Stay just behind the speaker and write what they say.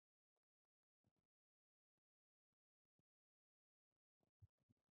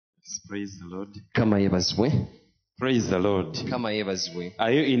Praise the Lord. Kama yebazibwe. Praise the Lord. Kama yebazibwe.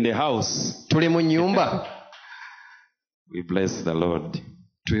 Are you in the house? Tuli mu nyumba. We bless the Lord.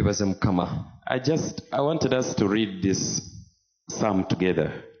 Twebaze Mukama. I wanted us to read this psalm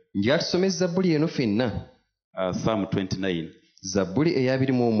together. Njatusome Zabbuli eno ffenna. Psalm 29. Zabbuli eya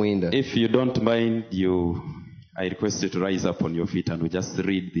 29. If you don't mind, I request you to rise up on your feet and we just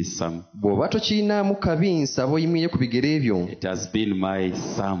read this psalm. Bw'oba tokirinaamu kabi nsaba oyimirire ku bigere ebyo. It has been my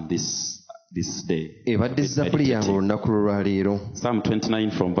psalm this day. Ebadde Zabbuli yange olunaku lwaleero. Psalm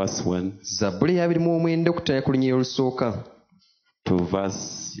 29 from verse 1. Zabbuli eya 29 okutaya ku linnya olusooka. To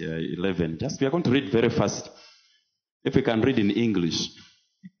verse 11. We are going to read very fast. If we can read in English.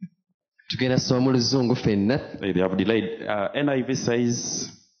 Tugenda kusoma mu Luzungu ffenna. They have delayed. NIV says,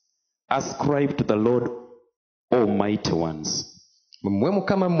 ascribe to the Lord, O mighty ones. Mmwe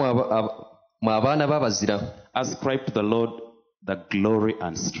Mukama mwe abaana b'abazira. Ascribe to the Lord the glory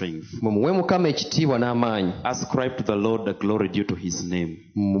and strength. Mmwe Mukama ekitiibwa n'amaanyi. Ascribe to the Lord the glory due to his name.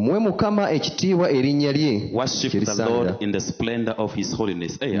 Mmwe Mukama ekitiibwa erinnya lye. Worship the Lord in the splendor of his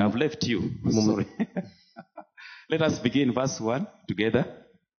holiness. Hey, I've left you. Sorry. Let us begin verse 1 together.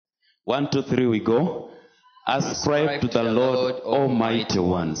 1, 2, 3 we go. Ascribe to the Lord, O mighty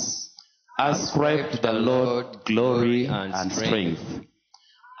ones. Ascribe to the Lord glory and strength.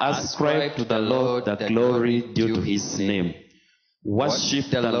 Ascribe to the Lord the glory due to his name.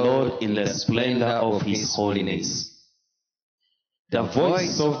 Worship the Lord in the splendor of his holiness. The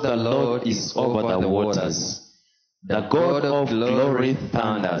voice of the Lord is over the waters. The God of glory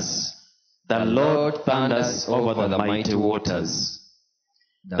thunders. The Lord thunders over the mighty waters.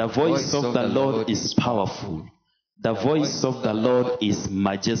 The voice of the Lord is powerful. The voice of the Lord is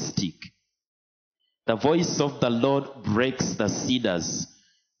majestic. The voice of the Lord breaks the cedars.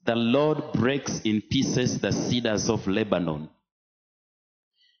 The Lord breaks in pieces the cedars of Lebanon.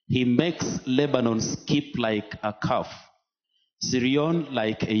 He makes Lebanon skip like a calf, Sirion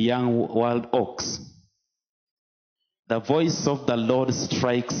like a young wild ox. The voice of the Lord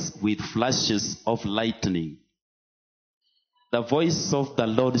strikes with flashes of lightning. The voice of the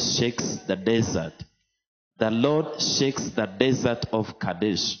Lord shakes the desert. The Lord shakes the desert of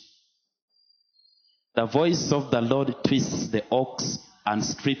Kadesh. The voice of the Lord twists the ox and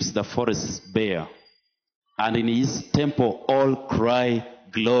strips the forests bare. And in his temple all cry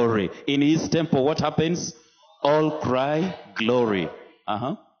glory. In his temple what happens? All cry glory.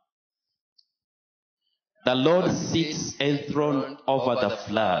 The Lord sits enthroned over the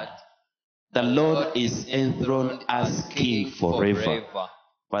flood. The Lord is enthroned as king forever.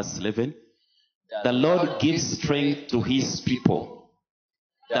 Verse 11. The Lord gives strength to his people.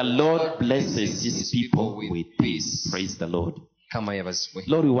 The Lord blesses his people with peace. Praise the Lord.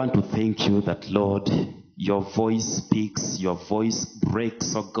 Lord, we want to thank you that, Lord, your voice speaks, your voice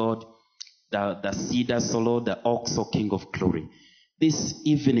breaks, oh God, the cedars, oh Lord, the ox, oh King of glory. This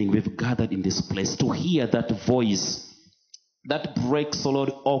evening we've gathered in this place to hear that voice that breaks, oh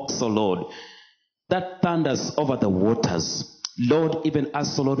Lord, ox, oh Lord, that thunders over the waters. Lord, even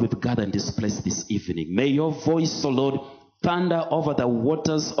as, oh Lord, we've gathered in this place this evening, may your voice, oh Lord, thunder over the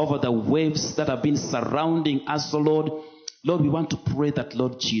waters, over the waves that have been surrounding us, oh Lord. Lord, we want to pray that,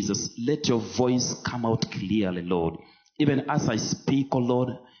 Lord Jesus, let your voice come out clearly, Lord. Even as I speak, oh Lord,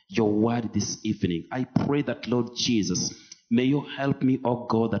 your word this evening, I pray that, Lord Jesus, may you help me, oh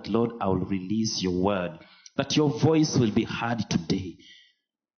God, that, Lord, I will release your word, that your voice will be heard today.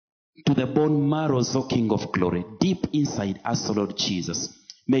 To the bone marrows, O King of glory, deep inside us, O Lord Jesus,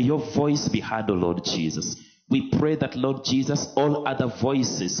 may your voice be heard, O Lord Jesus. We pray that, Lord Jesus, all other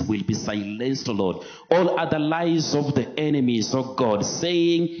voices will be silenced, O Lord. All other lies of the enemies, O God,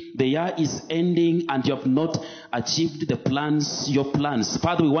 saying the year is ending and you have not achieved your plans.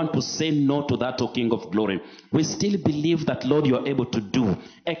 Father, we want to say no to that, O King of glory. We still believe that, Lord, you are able to do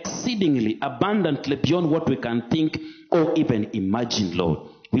exceedingly, abundantly, beyond what we can think or even imagine, Lord.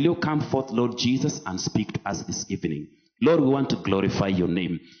 Will you come forth, Lord Jesus, and speak to us this evening? Lord, we want to glorify your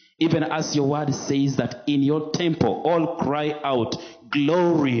name. Even as your word says that in your temple all cry out,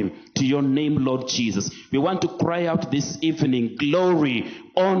 glory to your name, Lord Jesus. We want to cry out this evening, glory,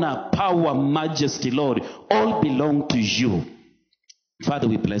 honor, power, majesty, Lord, all belong to you. Father,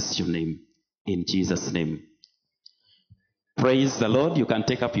 we bless your name in Jesus' name. Praise the Lord. You can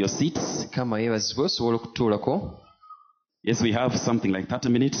take up your seats. Yes, we have something like 30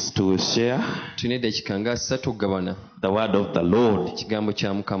 minutes to share the word of the Lord.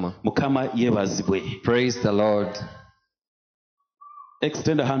 Mukama yebazibwe. Praise the Lord.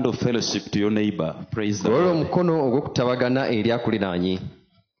 Extend a hand of fellowship to your neighbor. Praise the Lord.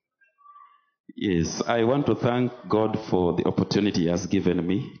 Yes, I want to thank God for the opportunity He has given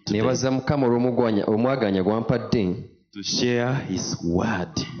me today nebaza Mukama olw'omwaganya gwampadde to share His word.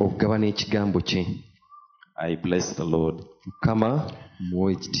 okugabana ekigambo kye. I bless the Lord. Mukama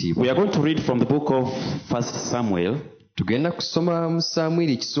muwe ekitiibwa. We are going to read from the book of 1 Samuel, Tugenda kusoma mu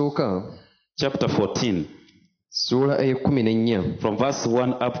Samwiri ekisooka chapter 14, ssuula ey'ekumi from verse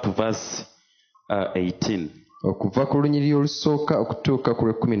 1 up to verse 18. okuva ku lunyiriri olusooka okutuuka ku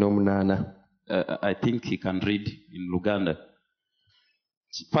lw'ekumi. I think he can read in Luganda.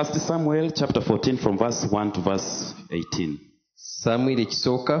 1 Samuel chapter 14 from verse 1 to verse 18. Samwiri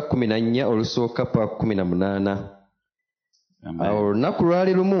ekisooka 14 olusooka pa 18. Awo olunaku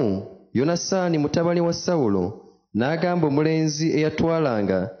lwali lumu Yonasaani mutabani wa Sawulo n'agamba omulenzi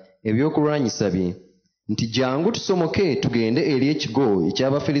eyatwalanga ebyokulwanyisa bye nti, jangu tusomoke tugende eri ekigo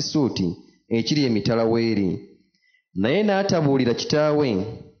eky'Abafirisuuti ekiri emitala w'eri. Naye n'atabuulira kitaawe.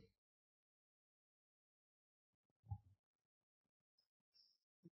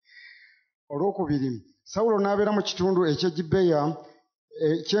 Olwokubiri, Sawulo n'abeera mu kitundu eky'e Gibeya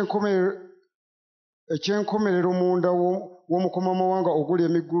eky'enkomerero munda w'omukomamawanga oguli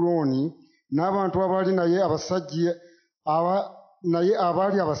Migulooni, n'abantu abaali naye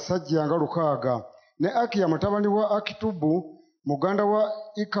abaali abasajja nga 600, ne Akiya mutabani wa Akitubu muganda wa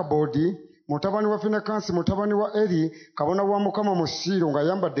Ikabodi mutabani wa Finekasi mutabani wa Eri kabona wa Mukama mu Siiro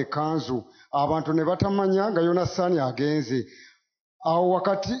ng'ayambadde ekkanzu. Abantu ne batamanya nga Yonasaani agenze. Awo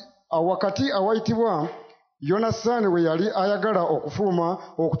wakati awayitibwa Yonasaani we yali ayagala okufuluma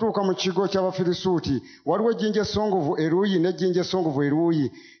okutuuka mu kigo ky'Abafirisuuti, waliwo ejjinja essongovu eruuyi n'ejjinja essongovu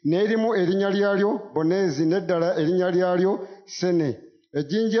eruuyi, n'erimu erinnya lyalyo Boneezi n'eddala erinnya lyalyo Sene.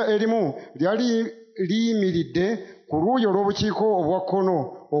 Ejjinja erimu lyali liyimiridde ku luuyi olw'obukiiko obwa kkono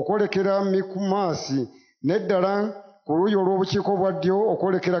okwolekera Mikumasi, n'eddala ku luuyi olw'obukiiko obwa ddyo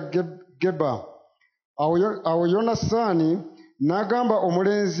okwolekera Geba. Awo Yonasaani n'agamba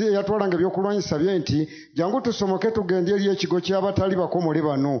omulenzi eyatwalanga ebyokulwanyisa bye nti, jangu tusomoke tugende eri ekigo ky'abatali bakomole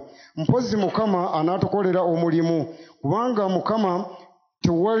bano. Mpozzi Mukama anaatukolera omulimu, kubanga Mukama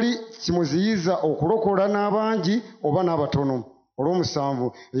tewali kimuziyiza okulokola n'abangi oba n'abatono.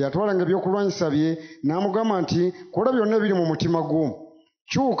 Olw'omusanvu, eyatwalanga ebyokulwanyisa bye n'amugamba nti, kola byonna ebiri mu mutima gwo.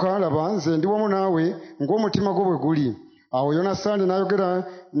 Kyuka, laba, nze ndi wamu naawe ng'omutima gwo bwe guli. Awo Yonasaani n'ayogera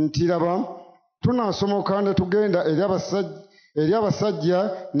nti, laba, tunaasomoka ne tugenda eri abasajja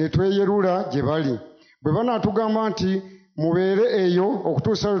ne tweyerula gye bali. Bwe banaatugamba nti mubeere eyo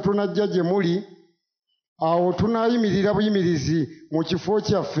okutuusa lwe tunajja gye muli, awo tunaayimirira buyimirizi mu kifo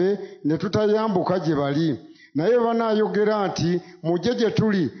kyaffe ne tutayambuka gye bali. Naye bwe banaayogera nti mujje gye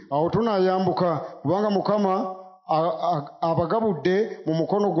tuli, awo tunaayambuka, kubanga Mukama abagabudde mu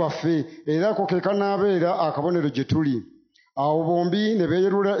mukono gwaffe, era ako ke kanaabeera akabonero gye tuli. Awo bombi ne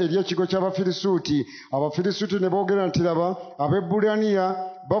beeyerula eri ekigo ky'Abafirisuuti. Abafirisuuti ne boogera nti, laba, Abaebbulaniya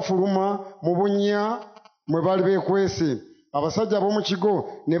bafuluma mu bunnya mwe baali beekwese. Abasajja ab'omu kigo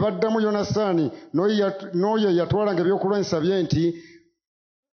ne baddamu Yonasaani n'oyo eyatwalanga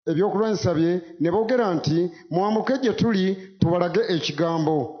ebyokulwanyisa bye ne boogera nti, mwambuke gye tuli tubalage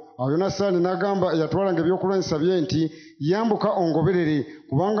ekigambo. Awo Yonasaani n'agamba eyatwalanga ebyokulwanyisa bye nti, yambuka ongoberere,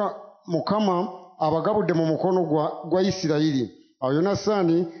 kubanga Mukama abagabudde mu mukono gwa Isirayiri. Awo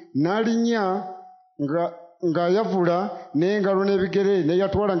Yonasaani n'alinnya ng'ayavula n'engalo n'ebigere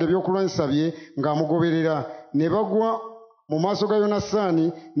n'eyatwalanga ebyokulwanyisa bye ng'amugoberera. Ne bagwa mu maaso ga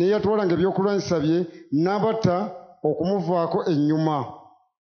Yonasaani n'eyatwalanga ebyokulwanyisa bye n'abatta okumuvaako ennyuma.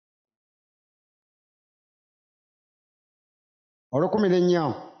 Olw'ekumi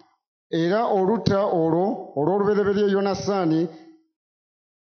era olutta olwo olw'olubereberye Yonasaani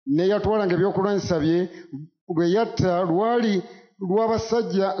n'eyatwalanga ebyokulwanyisa bye lwe yatta lwali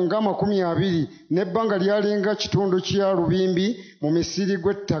lw'abasajja nga 20, n'ebbanga lyalinga kitundu kya lubimbi mu misiri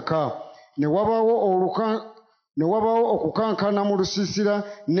gw'ettaka. Ne wabaawo okukankana mu lusiisira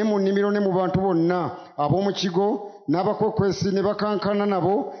ne mu nnimiro ne mu bantu bonna ab'omu kigo, n'abakwekwesi ne bakankana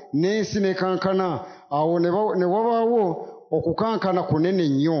nabo, n'ensi n'ekankana. Awo ne wabaawo okukankana kunene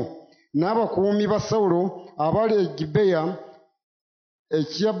nnyo. N'abakuumi ba Sawulo abaali e Gibeya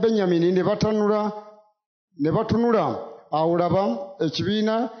ekya Benyamini ne batunula. Awo laba,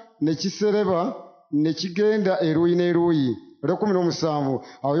 ekibiina ne kisereba ne kigenda eruuyi n'eruuyi. Olw'ekumi.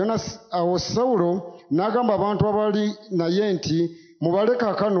 Awo Sawulo n'agamba abantu abaali naye nti, mubale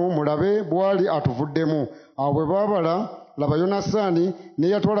kaakano mulabe bw'ali atuvuddemu. Awo bwe baabala, laba, Yonasaani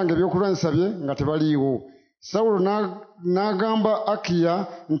n'eyatwalanga ebyokulwanyisa bye nga tebaliiwo. Sawulo n'agamba Akiya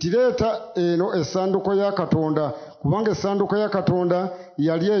nti, leeta eno essanduuko ya Katonda, kubanga essanduuko ya Katonda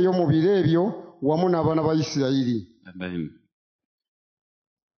yali eyo mu biro ebyo wamu n'abaana ba Isirayiri. Amen.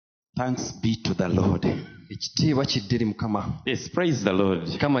 Thanks be to the Lord. Ekitiibwa kidde eri Mukama. Yes, praise the Lord.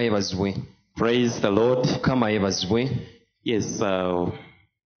 Mukama yeebazibwe. Praise the Lord. Mukama yeebazibwe. Yes,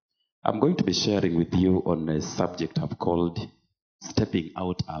 I'm going to be sharing with you on a subject I've called stepping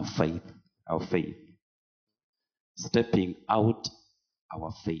out our faith. Our faith. Stepping out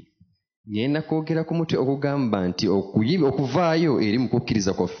our faith. Ngenda kwogera ku mutwe okugamba nti okuvaayo eri mu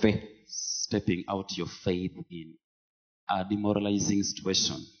kukkiriza kwaffe. Stepping out your faith in a demoralizing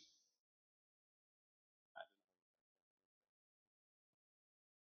situation.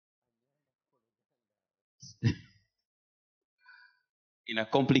 In a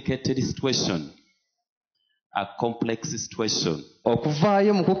complicated situation, a complex situation,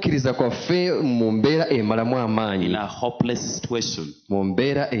 okuvaayo mu kukkiriza kwaffe mu mbeera emalamu in amaanyi, a hopeless situation. mu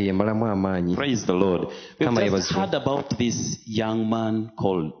mbeera ey'emalamu amaanyi. Praise the Lord. We've Kama just yeebazibwe. heard about this young man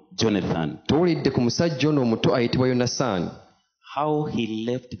called Jonathan, Tuwulidde ku musajja ono omuto ayitibwa Yonasaani, how he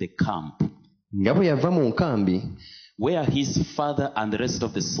left the camp nga bwe yava mu nkambi, where his father and the rest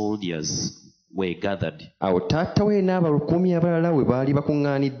of the soldiers were gathered. awo taata we n'abalukuumi abalala we baali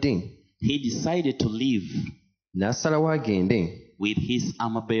bakuŋŋaanidde. He decided to leave N'asalawo agende with his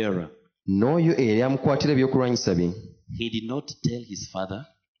armor bearer. n'oyo eyali amukwatira ebyokulwanyisa bye. He did not tell his father,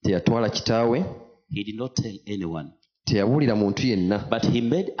 Teyatwala kitaawe, he did not tell anyone, teyabuulira muntu yenna, but he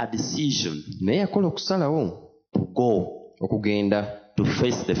made a decision naye yakola okusalawo to go okugenda to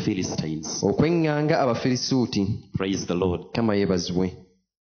face the Philistines. okweŋŋanga Abafirisuuti. Praise the Lord. Kama yeebazibwe.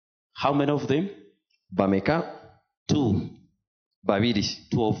 How many of them? Bameka? Two. Babiri.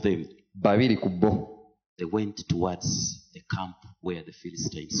 Two of them. Babiri ku bo. They went towards the camp where the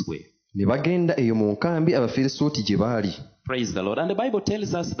Philistines were. Ne bagenda eyo mu nkambi Abafirisuuti gye baali. Praise the Lord. And the Bible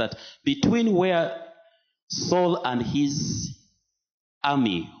tells us that between where Saul and his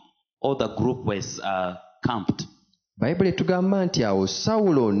army or the group was camped Bayibuli etugamba nti awo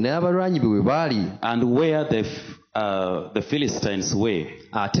Sawulo n'abalwanyi be we baali, and where the Philistines were,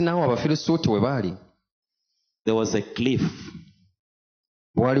 ate n'awo Abafirisuuti we baali, there was a cliff.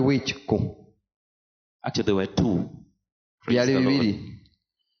 waliwo ekikko. Actually, there were two. Praise Byali the Lord. bibiri.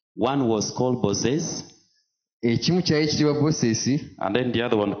 One was called Bozez, Ekimu kyayitibwa Bosesi, and then the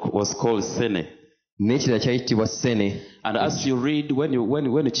other one was called Sene. n'ekirala kyayitibwa Sene. And as you read, when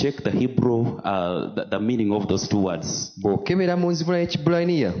you check the Hebrew, the meaning of those two words, Bw'okebera mu nzibula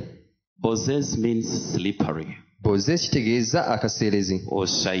y'Ekibulaniya, Bozez means slippery Bozesi kitegeeza akaseerezi or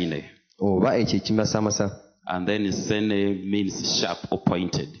shiny, oba ekyo ekimasamasa. and then Sene means sharp or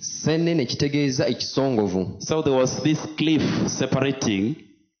pointed. Sene ne kitegeeza ekisongovu. So there was this cliff separating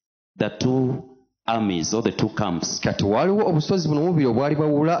the two armies or the two camps. Kati waliwo obusozi buno bubiri obwali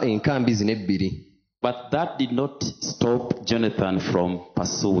bawula enkambi zino ebbiri. But that did not stop Jonathan from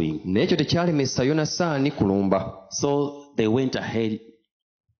pursuing. N'ekyo tekyalemesa Yonasaani kulumba. So they went ahead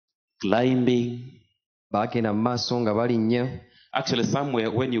climbing. Baagenda mu maaso nga balinnya. Actually,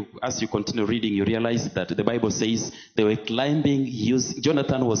 somewhere as you continue reading, you realize that the Bible says they were climbing.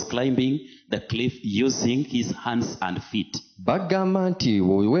 Jonathan was climbing the cliff using his hands and feet. Bagamba nti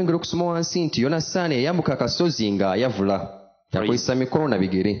wengera okusoma wansi nti Yonasaani yayambuka akasozi ng'ayavula. Yakozesa mikono na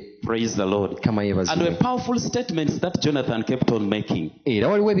bigere. Praise the Lord. Kama And yeebazibwe. were powerful statements that Jonathan kept on making. Era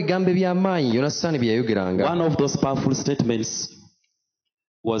waliwo ebigambo eby'amaanyi Yonasaani bye yayogeranga. One of those powerful statements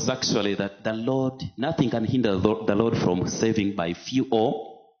was actually that the Lord, nothing can hinder the Lord from saving by few or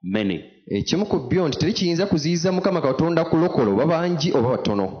many. Ekimu ku byo nti teri kiyinza kuziyiza Mukama Katonda kulokola oba bangi oba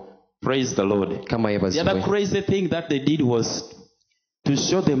batono. Praise the Lord. Kama The other yeebazibwe. crazy thing that they did was to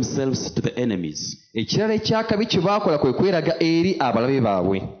show themselves to the enemies. Ekirala ekyakabi kye baakola kwe kweraga eri abalabe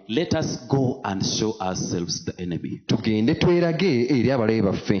baabwe. Let us go and show ourselves to the enemy. Tugende twerage eri abalabe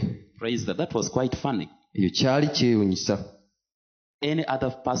baffe. Praise that was quite funny. Ekyo kyali kyewuunyisa. Any other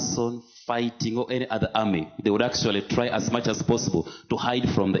person fighting or any other army, they would actually try as much as possible to hide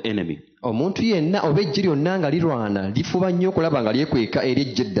from the enemy. Omuntu yenna oba eggye lyonna nga lirwana lifuba nnyo okulaba nga lyekweka eri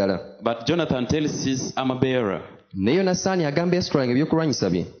eggye eddala. But Jonathan tells his armor bearer Ne Yonasaani agamba yasitulanga ebyokulwanyisa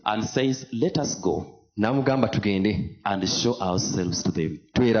bye. and says, let us go N'amugamba tugende and show ourselves to them.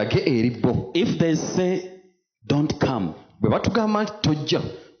 twerage eri bo. If they say, don't come, Bwe batugamba nti tojja,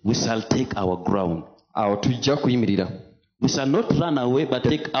 we shall take our ground. awo tujja kuyimirira. We shall not run away, but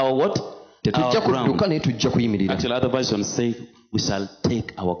take our what? Tetujja Our ground. kudduka naye tujja kuyimirira. Actually, other versions say, we shall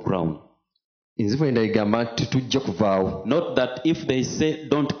take our ground. Enzibu endala egamba nti tujja kuvaawo. Not that if they say,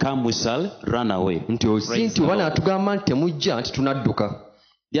 don't come, we shall run away. Nti osi Praise nti the oba Lord. naatugamba nti temujja nti tunadduka.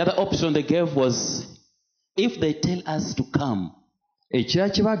 The other option they gave was, if they tell us to come Ekirala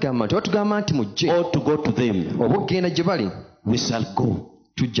kye bagamba nti batugamba nti mujje or to go to them, oba okgenda gye bali, we shall go.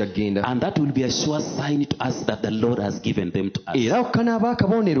 tujja genda. And that will be a sure sign to us that the Lord has given them to us. Era okanaaba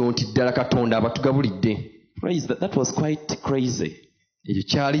akabonero nti ddala Katonda abatugabulidde. Praise that. That was quite crazy. Ekyo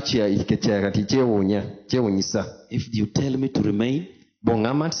kyali kati kyewuunyisa. If you tell me to remain,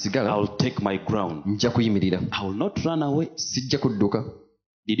 bw'oŋŋamba nti sigala, I will take my ground. Nja kuyimirira. I will not run away. Sijja kudduka.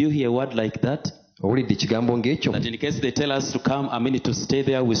 Did you hear a word like that? Owulidde ekigambo ng'ekyo? That in case they tell us to come, to stay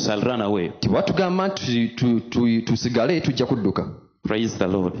there, we shall run away. Tibatugamba nti tusigale tujja kudduka. Praise the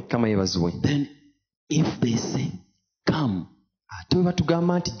Lord. Kama yeebazibwe. Then if they say, come, ate bwe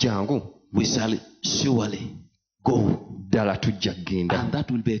batugamba nti jangu, we shall surely go. Ddala tujja genda. And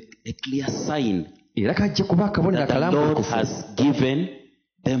that will be a clear sign era kajja kuba akabonero that the Lord has given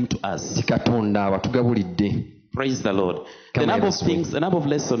them to us. Ti Katonda abatugabulidde. Praise the Lord. The number of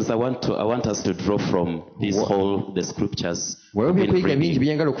lessons I want us to draw from this the scriptures.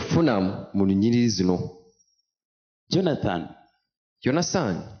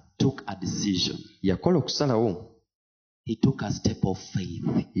 Jonathan took a decision. Yakola okusalawo. He took a step of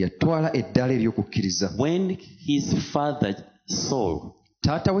faith. Yatwala eddaala ery'okukkiriza. When his father Saul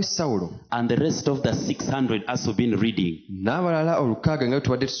taata we Sawulo and the rest of the 600 as we've been reading n'abalala 600 nga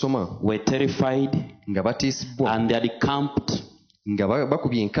tubadde tusoma were terrified nga batiisibwa and they had camped, nga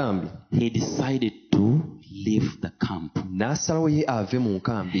bakubye enkambi, he decided to leave the camp. n'asalawo ye ave mu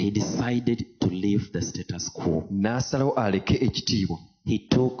nkambi. He decided to leave the status quo. N'asalawo aleke ekitiibwa. He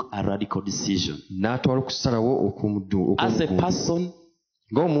took a radical decision n'atwala okusalawo okw'omuddu. as a person.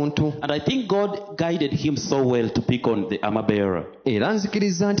 Ng'omuntu. And I think God guided him so well to pick on the armor bearer. Era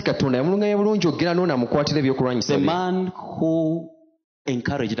nzikiriza nti Katonda yamulungamya bulungi okugera n'ono amukwatira ebyokulwanyisa. The man who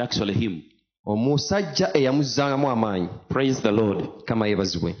encouraged actually him. Omusajja eyamuzzangamu amaanyi. Praise the Lord. Kama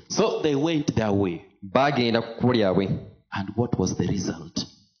yeebazibwe. So they went their way. Bagenda ku kkubo lyabwe. And what was the result?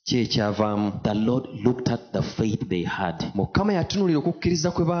 Kyekyavaamu. The Lord looked at the faith they had. Mukama yatunuulira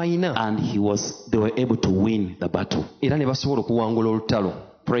okukkiriza kwe baayina. And they were able to win the battle. Era ne basobola okuwangula olutalo.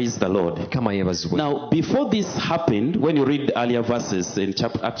 Praise the Lord. Kama yeebazibwe. Now, before this happened, when you read the earlier verses in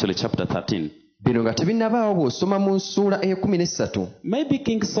chapter 13, bino nga tebinnabaawo bw'osoma mu nsuula e13. Maybe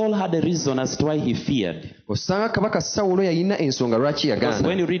King Saul had a reason as to why he feared. Osanga kabaka Sawulo yalina ensonga lwaki yagaana.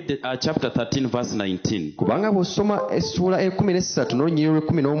 When you read chapter 13 verse 19, kubanga bw'osoma essuula e13 n'olunyiriri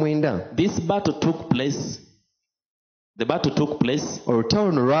lw'19, this battle took place. The battle took place. Olutalo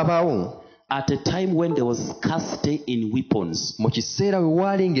luno lwabaawo at a time when there was scarcity in weapons mu kiseera we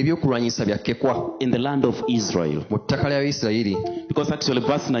waalinga ebyokulwanyisa byakkekwa in the land of Israel. Mu ttaka lya Isirayiri. Because actually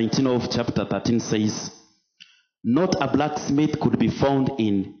verse 19 of chapter 13 says, not a blacksmith could be found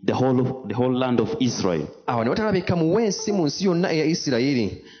in the whole land of Israel. Awo ne watalabika muweesi mu nsi yonna eya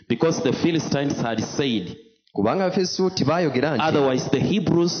Isirayiri. Because the Philistines had said, kubanga Abafirisuuti baayogera nti, otherwise the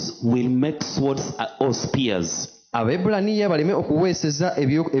Hebrews will make swords or spears. Abaebbulaniya baleme okuweeseza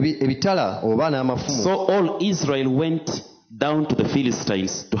ebitala oba n'amafumu. So all Israel went down to the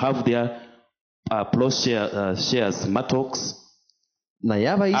Philistines to have their plowshares, mattocks,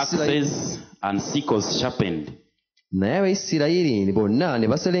 axes and sickles sharpened. Naye Abayisirayiri bonna ne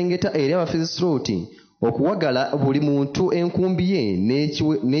baserengeta eri Abafirisuuti okuwagala buli muntu enkumbi ye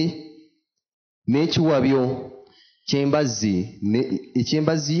n'ekiwabyo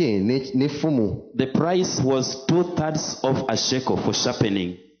ekyembazzi ye n'effumu. The price was 2/3 of a shekel for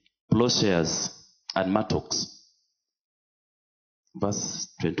sharpening plowshares and mattocks. Verse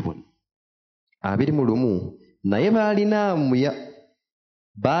 21. 21. Naye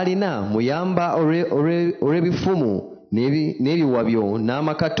baalina muyamba olw'ebifumu n'ebiwabyo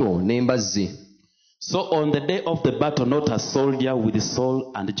n'amakato n'embazzi. So on the day of the battle, not a soldier with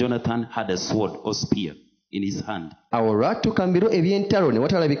Saul and Jonathan had a sword or spear in his hand. Awo olwatuuka mu biro eby'entalo ne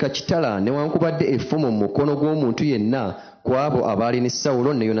watalabika kitala newankubadde effumu mu mukono gw'omuntu yenna ku abo abaali ne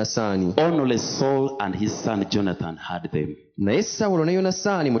Sawulo ne Yonasaani. Only Saul and his son Jonathan had them. Naye Sawulo ne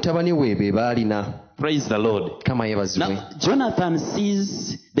Yonasaani mutabani we be baalina. Praise the Lord. Kama yeebazibwe. Now Jonathan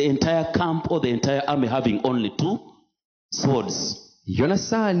sees the entire camp or the entire army having only 2 swords.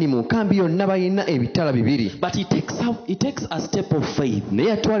 Yonasaani mu nkambi yonna balina ebitala bibiri. But he takes a step of faith. Naye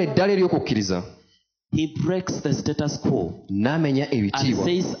yatwala eddaala ery'okukkiriza. He breaks the status quo n'amenya and ebitiibwa.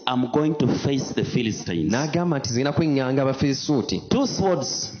 says, I'm going to face the Philistines. N'agamba nti zina kweŋŋanga Abafirisuuti. 2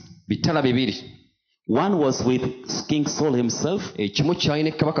 swords. Bitala bibiri. One was with King Saul himself. Ekimu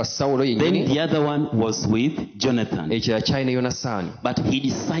kyalina kabaka Sawulo Then yennyini. the other one was with Jonathan. Ekirala kyalina Yonasaani. But he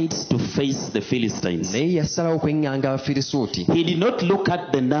decides to face the Philistines. Naye yasalawo kweŋŋanga Abafirisuuti. He did not look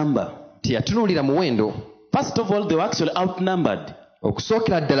at the number. Teyatunuulira muwendo. First of all, they were actually outnumbered.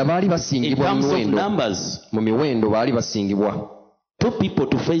 Okusookera ddala baali In basingibwa terms mu of miwendo. numbers, Mu miwendo baali basingibwa. 2 people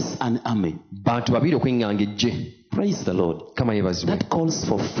to face an army. Bantu babiri okweŋŋanga eggye. Praise the Lord. Kama yebazibwe. That calls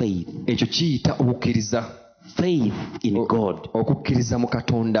for faith. Ekyo kiyita okukkiriza. Faith in God. Okukkiriza mu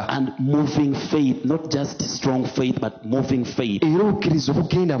Katonda. And moving faith, not just strong faith, but moving faith. Era okukkiriza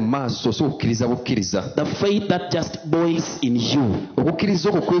okugenda mu maaso, so okukkiriza bukkiriza. The faith that just boils in you. Okukkiriza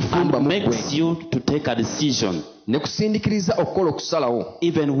okwo kwefumba mu ggwe. Makes you to take a decision. Ne kusindikiriza okukola okusalawo.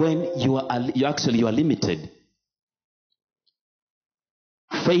 Even when you are limited.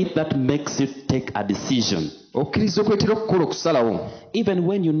 Faith that makes you take a decision. Okkiriza okwetera okukola okusalawo. Even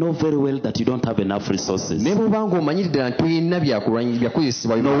when you know very well that you don't have enough resources. Ne bw'obanga omanyiridde nti toyina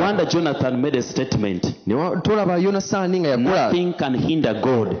byakozesebwa. No wonder Jonathan made a statement. Ne tolaba Yonasaani nga yakola. Nothing can hinder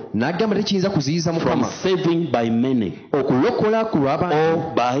God n'agamba tekiyinza kuziyiza Mukama. from saving by many. Okulokola ku lw'abantu.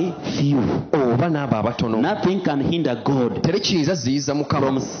 Or by few. Oba n'abo abatono. Nothing can hinder God tekiyinza ziyiza Mukama.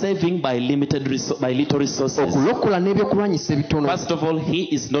 from saving by little resources. Okulokola n'ebyokulwanyisa ebitono. First of all, he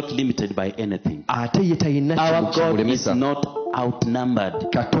is not limited by anything. Ate ye talina Our God is not outnumbered.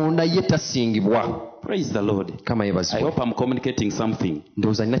 Katonda ye tasingibwa. Praise the Lord. Kama yebazibwa. I hope I'm communicating something.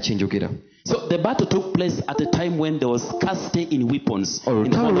 Ndowooza nina kye njogera. So the battle took place at a time when there was scarcity in weapons.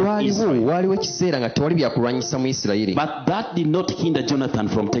 Olutalo waliwo ekiseera nga tewali byakulwanyisa mu Isirayiri. But that did not hinder Jonathan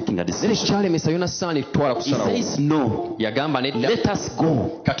from taking a decision. Kyalemesa Yonasaani kutwala kusalawo. He says no. Yagamba nedda. Let us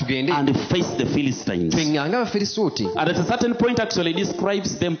go katugende and face the Philistines. Twenganga Abafirisuuti. And at a certain point actually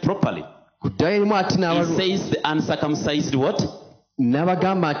describes them properly. Kuddayo erimu ati He says the uncircumcised what?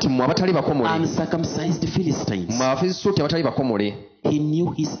 N'abagamba nti mmwe abatali bakomole. Uncircumcised Philistines. Mmwe Abafirisuuti abatali bakomole. He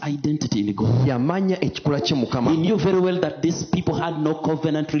knew his identity in God. Yamanya ekikula kye Mukama. He knew very well that these people had no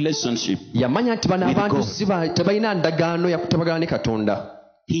covenant relationship. Yamanya nti bano abantu tebalina ndagaano ya kutabagana ne Katonda.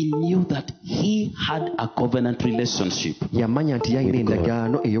 He knew that he had a covenant relationship. Yamanya nti yalina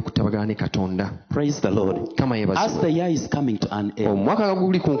endagaano ey'okutabagana ne Katonda. Praise the Lord. Kama As yebazibwa. the year is coming to an end, omwaka nga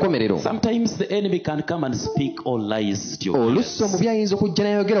guli ku nkomerero. sometimes the enemy can come and speak all lies to you. Oluusi omubi ayinza okujja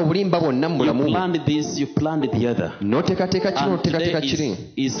n'ayogera obulimba bwonna mu You bulamu. planned this, you planned the other. N'oteekateeka kino And today n'oteekateeka kiri.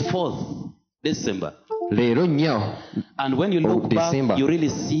 is 4th December. Leero nnyo. And when you look back, December. you really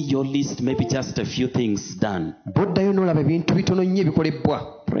see your list, maybe just a few things done. Bw'oddayo n'olaba ebintu bitono nnyo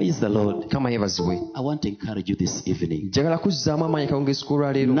ebikolebwa. Praise the Lord. Kama yebazibwe. I want to encourage you this evening. Njagala kuzzaamu amaanyi akawungeezi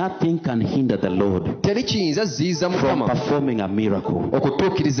k'olwaleero. Nothing can hinder the Lord Teri kiyinza ziyiza from Mukama performing a miracle.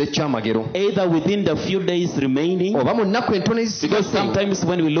 okutuukiriza ekyamagero. Either within the few days remaining, Oba mu nnaku entono because ezisigaze. sometimes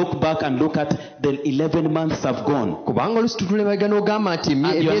when we look back and look at the 11 months have gone, Kubanga oluusi tutulemabega n'ogamba nti and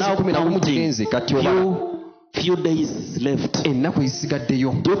you're emyezi now 11 gigenze kati obala. few days left. Ennaku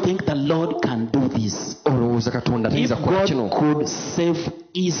ezisigaddeyo. Do you think the Lord can do this? Olowooza Katonda If tayinza kukola God kino. could save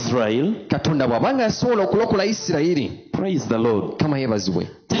Israel, Katonda bw'abanga yasobola okulokola Isirayiri. praise the Lord. Kama yebazibwe.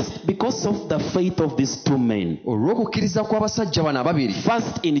 Just because of the faith of these two men. Olw'okukkiriza kw'abasajja bano ababiri.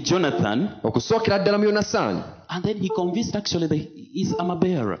 First in Jonathan, Okusookera ddala mu Yonasaani. and then he convinced actually his armor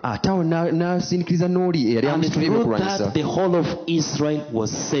bearer. Ate awo n'asindikiriza n'oli eyali And amusitula through ebyokulwanyisa. that, the whole of Israel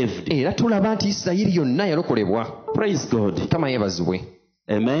was saved. Era tulaba nti Isirayiri yonna yalokolebwa. Praise God. Kama yebazibwe.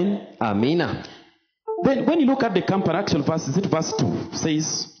 Amen. Amiina. Then when you look at the company, actual verse, is it verse 2?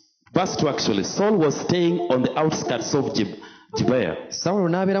 Says, verse 2 actually, Saul was staying on the outskirts of Gibeah Sawulo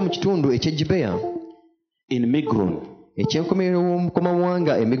n'abeera mu kitundu eky'e Gibeya in Migron. eky'enkomerero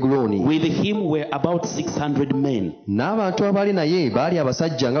w'omukomamawanga e Miguloni. With him were about 600 men. N'abantu abaali naye baali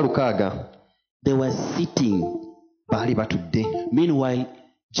abasajja nga 600. They were sitting. Baali batudde. Meanwhile,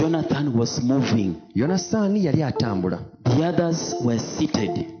 Jonathan was moving. Yonasaani yali atambula. The others were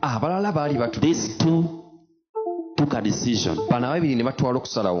seated. Abalala baali batudde. These two took a decision. Bano ababiri ne batwala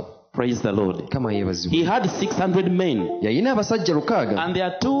okusalawo. Praise the Lord. Kama yeebazibwe. He had 600 men. Yalina abasajja 600. And there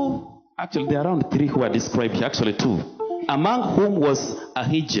are two, actually there are around 3 who are described here, actually 2. Among whom was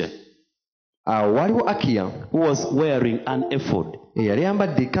Ahijah, Awo waliwo Akiya who was wearing an ephod. eyali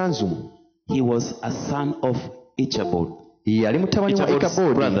ayambadde ekanzu. He was a son of Ichabod. Yali mutabani wa Ichabod's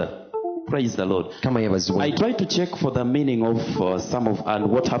Ikaboodi. brother. Praise the Lord. Kama yeebazibwe. I tried to check for the meaning of some of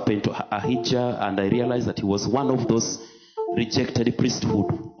and what happened to Ahijah, and I realized that he was one of those rejected priesthood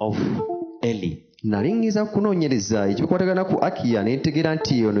of Eli. Nali ngeza kunoonyereza ekibikwatagana ku Akiya ne ntegeera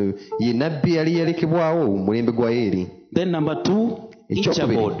nti ono ye nnabbi yali yalekebwawo mu mulembe gwa Eri. Then number 2,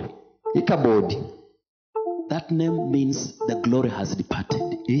 Ichabod. Ikaboodi. That name means the glory has departed.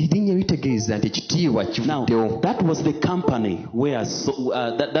 Erinnya litegeeza nti ekitiibwa Now, kivuddewo. that was the company where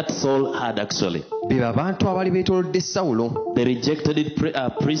that Saul had actually. Be abantu abaali beetoolodde Sawulo. The rejected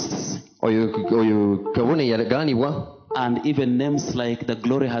priests, Oyo kabona eyagaanibwa. and even names like the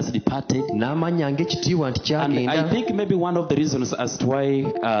glory has departed. n'amannya ng'ekitiibwa nti And I kyagenda. think maybe one of the reasons as to why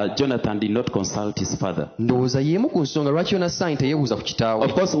Jonathan did not consult his father. Ndowooza y'emu ku nsonga lwaki Yonasaani teyeebuuza ku kitaawe.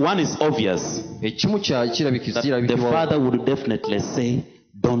 Of course, one is obvious Ekimu that the kirabikibwa. father would definitely say,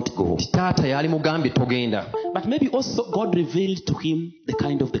 "Don't go." Taata yali mugambye togenda. But maybe also God revealed to him the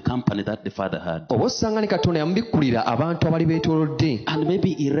kind of the company that the father had. Oba osanga ne Katonda yamubikkulira abantu abali beetoolodde. And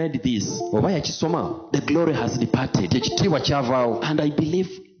maybe he read this. Oba yakisoma. The glory has departed. Ekitiibwa kyavaawo. And I believe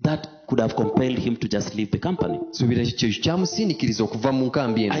that could have compelled him to just leave the company. Suubira ekyo kyamusindiikiriza okuva mu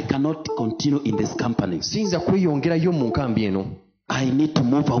nkambi eno. I cannot continue in this company. Siyinza kweyongerayo mu nkambi eno. I need to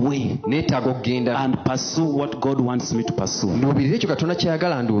move away Neetaaga okugenda. and pursue what God wants me to pursue. Nduubirire ekyo Katonda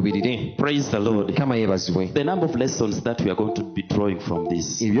kyayagala nduubirire. Praise the Lord. Kama yeebazibwe. The number of lessons that we are going to be drawing from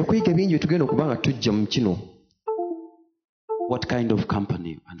this. Ebyokuyiga bingi bye tugenda okuba nga tujja mu kino. What kind of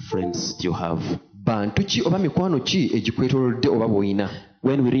company and friends do you have? Bantu ki oba mikwano ki egikwetoolodde oba bw'oyina?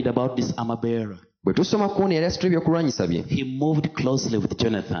 When we read about this armor bearer, Bwe tusoma ku ono yali asitula ebyokulwanyisa bye. he moved closely with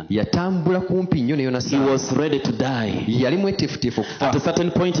Jonathan. Yatambula kumpi nnyo ne He Yonasaani. was ready to die. Yali mweteefuteefu okufa. At a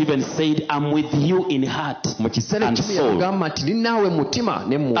certain point, he even said, "I'm with you in heart Mu kiseera and ekimu soul. yamugamba nti ndi naawe mutima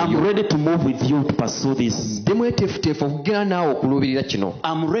ne I'm mwoyo. ready to move with you to pursue this. Ndi mweteefuteefu okugenda naawe okuluubirira kino.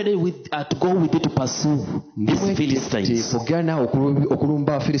 I'm ready to go with you to pursue Ndi these Philistines." mweteefuteefu okugenda naawe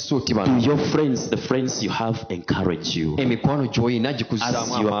okulumba Abafirisuuti To bano. your friends, the friends you have, encourage you Emikwano gy'olina as gikuzzaamu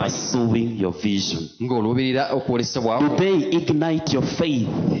you are amaanyi pursuing your vision. ng'oluubirira okwolesebwa Do kwo. they ignite your faith,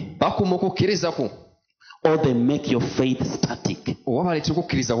 Bakuma okukkiriza kwo or they make your faith static, oba baleetera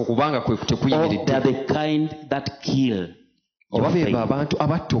okukkiriza kwo kubanga kwe or tekuyimiridde. they are the kind that kill Oba your beebo faith? abantu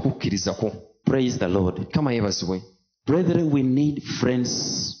abatta okukkiriza kwo. Praise the Lord. Kama yeebazibwe. Brethren, we need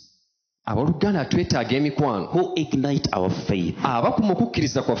friends Abooluganda twetaaga emikwano who ignite our faith. abakuma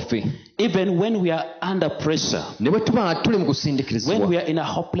okukkiriza kwaffe. Even when we are under pressure, Ne bwe tuba nga tuli mu when we kusindikirizibwa are in a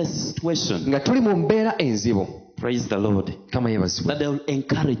hopeless situation, nga tuli mu mbeera enzibu. praise the Lord, Kama yeebazibwe. that they will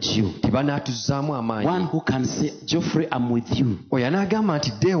encourage you. Tebanaatuzzaamu amaanyi. One who can say, "Geoffrey, I'm with you. Oyo anaagamba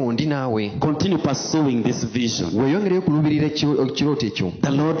nti ddeewo ndi naawe. Continue pursuing this vision. Weeyongereyo kulubirira ekirooto ekyo.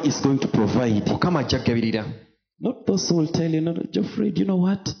 The Lord is going to provide." Mukama ajja kugabirira. Not those who will tell you, "No, no, Geoffrey, do you know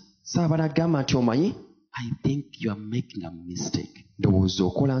what? Saaba n'agamba nti omanyi, I think you are making a mistake. ndowooza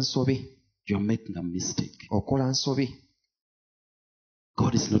okola nsobi. You are making a mistake. Okola nsobi.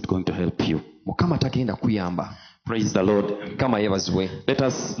 God is not going to help you." Mukama tagenda kuyamba. Praise the Lord. Mukama yeebazibwe. Let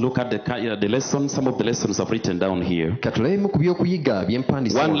us look at the lessons. Some of the lessons I've written down here. Katulabemu ku by'okuyiga bye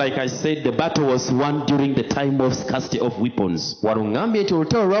mpandise. One, like I said, the battle was won during the time of scarcity of weapons. Wano ngambye nti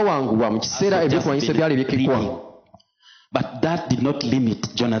olutalo lwawangulwa mu kiseera ebyokulwanyisa byali bikkikwa. But that did not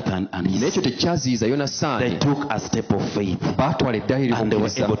limit Jonathan and his. N'ekyo tekyaziyiza They Yonasaani. took a step of faith Baatwala eddaali and they were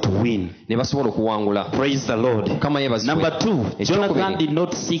ly'okukkiriza able to win. ne basobola okuwangula. Praise the Lord. Mukama yeebazibwe. Number two, Jonathan Ekyokubiri. did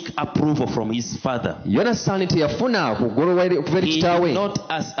not seek approval from his father. Yonasaani teyafuna kugololwa okuva eri He kitaawe. did not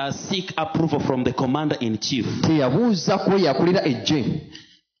seek approval from the commander in chief. Teyabuuza ku eyakulira eggye.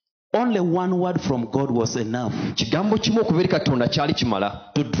 Only one word from God was enough Kigambo kimu okuva eri Katonda kyali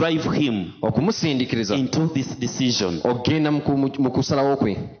kimala to drive him okumusindiikiriza into this decision. okgenda mu kusalawo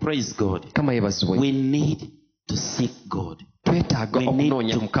kwe. Praise God. Mukama yeebazibwe. We need to seek God. Twetaaga we need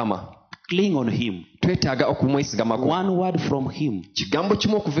okunoonya to- Mukama. Cling on him. Twetaaga okumwesigamako. One word from him Kigambo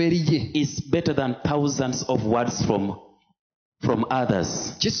kimu okuva eri ye is better than thousands of words from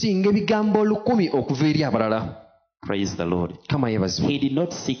others. kisinga ebigambo 1,000 okuva eri abalala. Praise the Lord. Mukama yeebazibwe. He did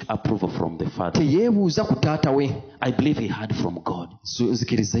not seek approval from the Father. Teyeebuuza ku taata we. I believe he heard from God.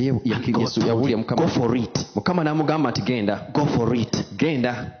 Nzikiriza And God told yawulira him, Mukama. "Go for it. Mukama n'amugamba nti genda. Go for it."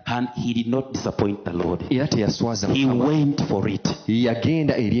 Genda. And he did not disappoint the Lord. Era teyaswaza He Mukama. went for it.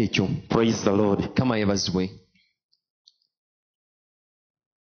 Yagenda eri ekyo. Praise the Lord. Mukama yeebazibwe.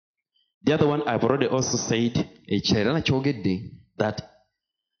 The other one I've already also said Ekirala nakyogedde. that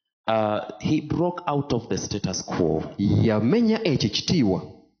he broke out of the status quo. Yamenya ekyo ekitiibwa.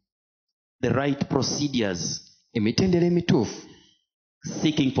 The right procedures, Emitendera emituufu.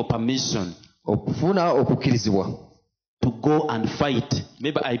 seeking for permission Okufuna okukkirizibwa. to go and fight.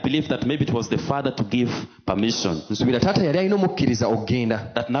 Maybe I believe that maybe it was the father to give permission Nsuubira taata yali alina omukkiriza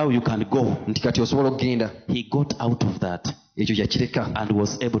okgenda. that now you can go. Nti kati osobola okgenda. He got out of that Ekyo yakireka. and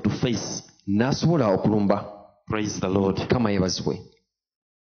was able to face. N'asobola okulumba. Praise the Lord. Mukama yeebazibwe.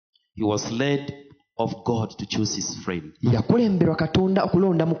 He was led of God to choose his friend, Yakulemberwa Katonda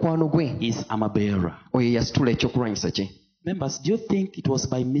okulonda mukwano gwe. his armor bearer. Oyo yasitula ekyokulwanyisa kye. Members, do you think it was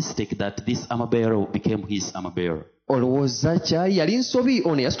by mistake that this armor bearer became his armor bearer? olowooza kyali yali nsobi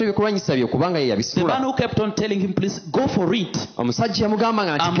ono yasitula ebyokulwanyisa bye kubanga ye The man yabisitula who kept on telling him, please go for it. omusajja yamugamba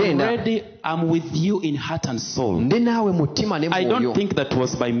nga I'm nti genda ready. I'm with you in heart and soul. ndi naawe mutima ne I mwoyo don't think that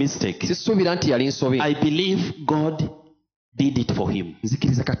was by mistake. sisuubira nti yali nsobi I believe God did it for him.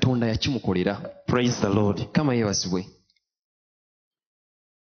 nzikiriza katonda yakimukolera Praise the Lord. kama yeebazibwe.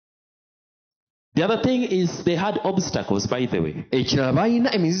 The other thing is they had obstacles, by the way. ekirala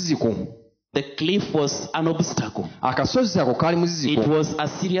balina emiziziko The cliff was an obstacle. akasozi ako kaali It muziziko was a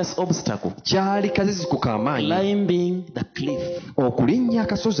serious obstacle. kyali kaziziko k'amaanyi Climbing the cliff. okulinnya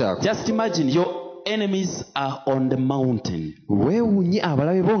akasozi ako. Just imagine your enemies are on the mountain weewuunye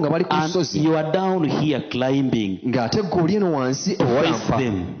abalabe bo nga bali ku and lusozi you are down here climbing. ng'ate gwe oli eno wansi owalampa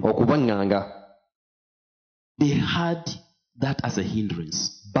them. okubaŋŋanga. They had that as a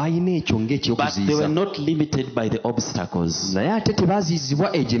hindrance. balina ekyo But they were ng'ekyokuziyiza not limited by the obstacles. naye ate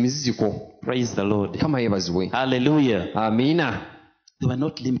tebaaziyizibwa egyo emiziziko. Praise the Lord. kama yeebazibwe. Hallelujah. amiina. They were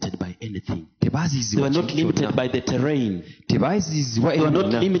not limited by anything. They tebaaziyizibwa were not kintu limited kyonna. by the terrain. tebaaziyizibwa They were not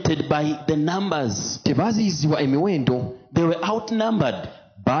byonna. limited by the numbers. tebaaziyizibwa emiwendo. They were outnumbered.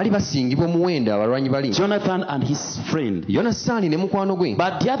 baali basingibwa omuwendo abalwanyi bali. Jonathan and his friend. yonasaani ne mukwano gwe.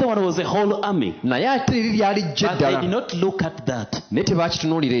 But the other one was a whole army. naye ate liri lyali jje But they did ddala. not look at that. naye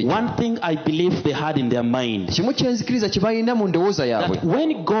tebaakitunuulira ekyo. One thing I believe they had in their mind, kimu kyenzikiriza kye balina mu ndowooza yaabwe that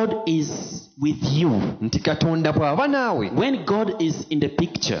when God is with you, nti katonda bw'aba naawe, when God is in the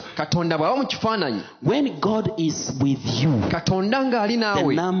picture, katonda bw'aba mu kifaananyi, when God is with you, katonda ng'ali the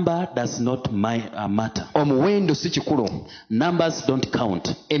naawe, number does not matter. omuwendo si kikulu, Numbers don't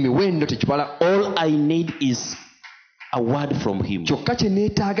count. emiwendo tekibala. All I need is a word from him. kyokka kye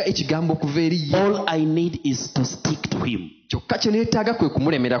neetaaga ekigambo okuva eri ye. All I need is to stick to him, kyokka kye neetaaga kwe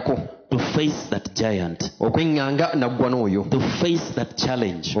kumulemerako, to face that giant, okweŋŋanga naggwa n'oyo, to face that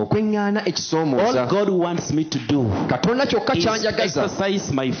challenge. okweŋŋaana ekisoomooza. All God wants me to do katonda kyokka is kyanjagaza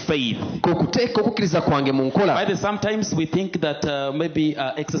exercise my faith. kwe kuteeka okukkiriza kwange mu nkola. By the sometimes we think that maybe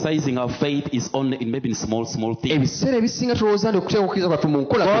exercising our faith is only in small things. ebiseera ebisinga tulowooza nti okuteeka okukkiriza kwaffe mu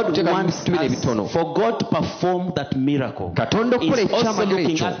nkola kwe God kuteeka wants mu bintu ebitono. us, for God to perform that miracle. katonda okukola He's also ekyamagero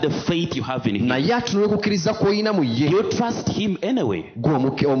looking ekyo, at the faith you have in him. naye atunula okukkiriza kw'olina mu ye. You trust him anyway.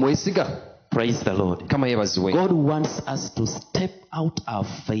 gwe omwesiga. Praise the Lord. kama yeebazibwe. God wants us to step out our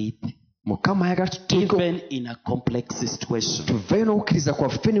faith mukama ayagala tuteeke even in a complex situation tuveeyo n'okukkiriza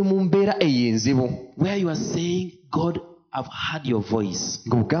kwaffe ne mu mbeera ey'enzibu, where you are saying, God, I've heard your voice.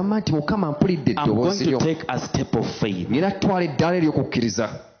 ng'ogamba nti mukama mpulidde I'm going eddoboozi to lyo, take a step of faith. ngera twala eddaala ery'okukkiriza.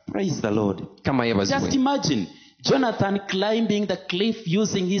 Praise the Lord. kama Just yeebazibwe. imagine Jonathan climbing the cliff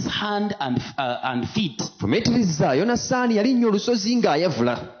using his hand and feet. fumiitiriza yonasaani yalinnya olusozi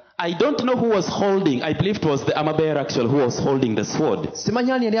ng'ayavula. I don't know who was holding. I believe it was the armor bearer actually who was holding the sword.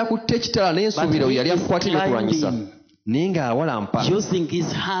 simanya ani yali akutte ekitala naye nsuubira oyo yali akukwatira okulwanyisa, naye ng'awalampa Using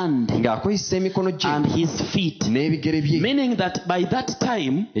his hand ng'akozesa emikono gye and his feet. n'ebigere bye. Meaning that by that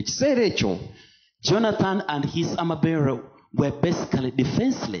time, ekiseera ekyo Jonathan and his armor bearer were basically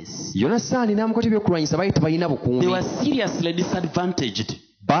defenseless. yonasaani n'amukwata ebyokulwanyisa baali tebalina They bukuumi, were seriously disadvantaged.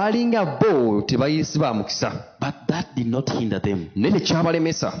 baalinga bo tebayisi ba mukisa, But that did not hinder them. naye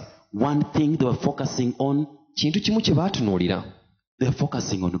tekyabalemesa. One thing they were focusing on, kintu kimu kye baatunuulira, they were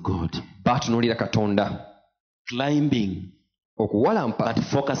focusing on God. baatunuulira katonda. Climbing, okuwalampa but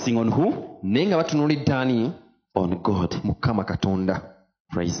focusing on who? naye nga batunuulidde ani? On God. mukama katonda.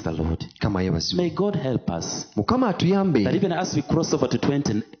 Praise the Lord. kama yeebazibwe. May God help us. mukama That atuyambe even as we cross over to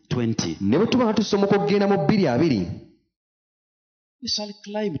 2020, ne bwe tuba nga tusomoka okugenda mu 2020, we shall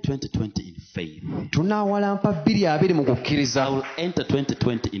climb 2020 in faith. tunaawalampa 2020 mu I kukkiriza. will enter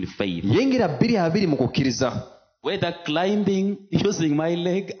 2020 in faith. yengera 2020 mu kukkiriza. Whether climbing using my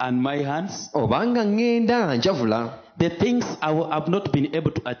leg and my hands, obanga ŋŋenda njavula, the things have not been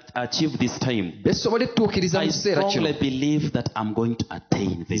able to achieve this time, besobole tutuukiriza mu I kiseera kino, strongly believe that I'm going to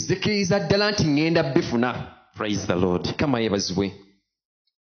attain them. nzikiriza ddala nti ŋŋenda bifuna. Praise the Lord. kama yeebazibwe.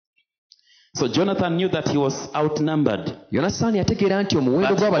 So Jonathan knew that he was outnumbered, yonasaani yategeera nti omuwendo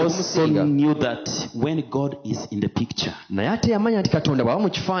but gw'abali also gumusinga, knew that when God is in the picture, naye ate yamanya nti katonda bw'aba mu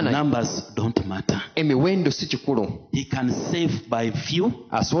kifaananyi, numbers don't matter. emiwendo si kikulu. He can save by few,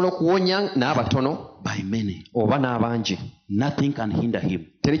 asobola okuwonya n'abatono by many. oba n'abangi, Nothing can hinder him.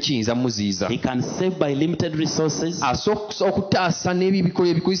 teri kiyinza muziyiza. He can save by limited resources. asobola okutaasa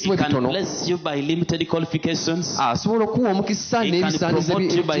n'ebikozesebwa He can ebitono, bless you by limited qualifications. asobola okuwa omukisa He can n'ebisaanizo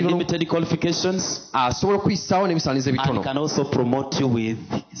promote you by ebitono, limited qualifications. asobola okuyisaawo n'ebisaanizo And ebitono, can also promote you with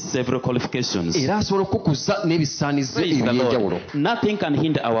several qualifications. era asobola okukuza n'ebisaanizo Praise the eby'enjawulo. Lord. Nothing can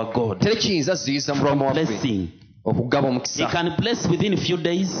hinder our God teri kiyinza ziyiza mukama from waffe blessing okugaba He omukisa can bless within a few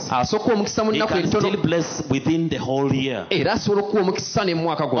days. asooka omukisa mu He nnaku can entono still bless within the whole year. era asobola okuwa omukisa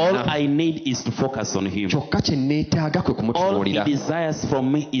n'emwaka All gwonna I need is to focus on him. kyokka kye neetaaga kwe All he kumutunuulira desires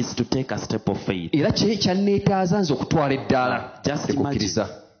from me is to take a step of faith. era kyanneetaaza nze okutwala eddaala Just ekukkiriza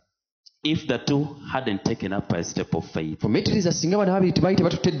If the two hadn't taken up a step of faith, omeetiriza singa bana babiri tebaali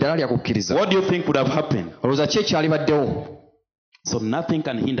tebatutte eddaala lya kukkiriza what do you think would have happened? olowooza ki ekyali baddewo So nothing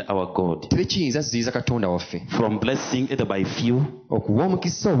can hinder our God teri kiyinza ziyiza katonda waffe from blessing either by few okuwa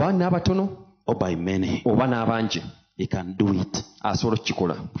omukisa oba n'abatono or by many. oba n'abangi He can do it. asobola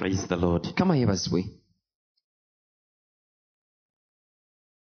okukikola Praise the Lord. kama yeebazibwe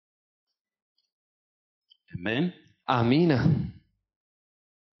Amen. amiina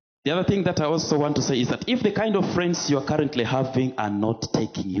The other thing that I also want to say is that if the kind of friends you are currently having are not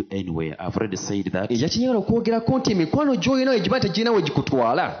taking you anywhere, I've already said that, ekya kinyagala okwogerako nti emikwano gy'olina wegiba tegirina we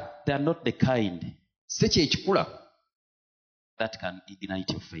gikutwala they are not the kind si kyekikula that can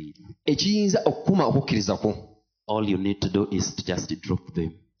ignite your faith. ekiyinza okukuma okukkiriza kwo All you need to do is to just drop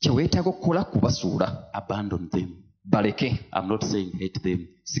them, kye weetaaga okukola kubasuula abandon them. baleke I'm not saying hate them.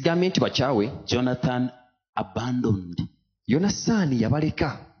 sigambye nti bakyawe Jonathan abandoned yonasaani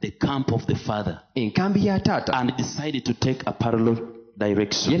yabaleka the camp of the father enkambi ya taata and decided to take a parallel ye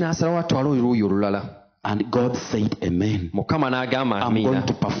direction. n'asalawo atwale oluuyi olulala And God said, Amen. mukama n'agamba I'm amiina going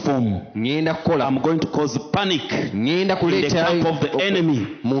to perform. ŋŋenda kukola I'm going to cause panic ŋŋenda in the kuleeta camp of the enemy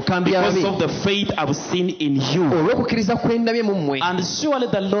mu nkambi because y'ababi of the faith I've seen in you. olw'okukkiriza kwendabye mu mmwe And surely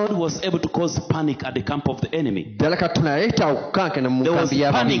the Lord was able to cause panic at the camp of the enemy. ddala katonda yaleeta okukankana mu There was nkambi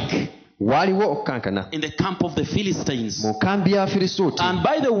y'ababi panic waaliwo okukankana in the camp of the Philistines. mu nkambi y'abafirisuuti And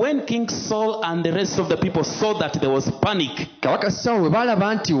by the way, when King Saul and the rest of the people saw that there was panic, kabaka sawulo bwe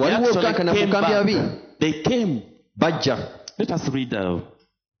baalaba nti they waliwo actually okukankana mu came nkambi y'ababi back. They came. bajja Let us read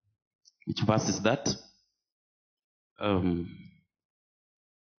which verse is that?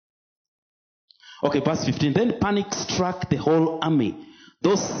 Okay, verse 15. Then panic struck the whole army,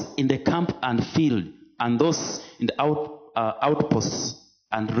 those in the camp and field, and those in the outposts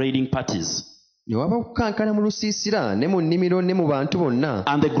and raiding parties. ne waba okukankana mu lusiisira ne mu nnimiro ne mu bantu bonna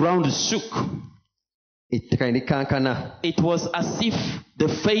And the ground shook. ettaka ne likankana It was as if the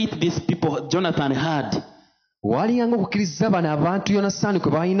faith these people, Jonathan, had waliyanga okukkiriza bano abantu yonasaani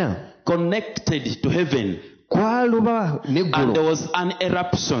kwe baalina connected to heaven. kwaluba And there n'eggulu was an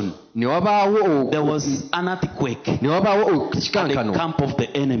eruption. ne wabaawo There was an earthquake ne wabaawo at the ekikankano camp of the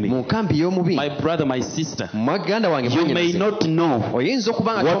enemy. mu nkambi y'omubi My brother, my sister, mwaganda wange you may mwannyinaze not know oyinza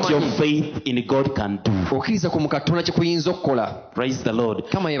okuba nga what your tomanyi faith in God can do. okkiriza ku mu katonda kye kuyinza okukola Praise the Lord.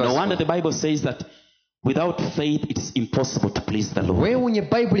 Kama No yebaza. wonder the Bible says that without faith it's impossible to please the Lord. weewunye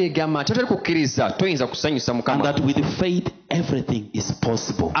bayibuli egamba nti otali kukkiriza toyinza kusanyusa And mukama that with faith everything is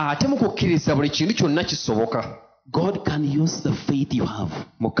possible. ate mu kukkiriza buli kintu kyonna kisoboka God can use the faith you have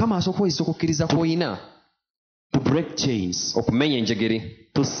mukama asobola okukozesa okukkiriza kw'olina to break chains, okumenya enjegere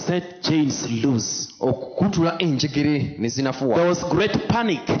to set chains loose. okukutula enjegere ne There zinafuwa was great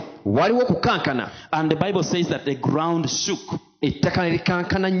panic, waliwo okukankana and the Bible says that the ground shook. ettaka ne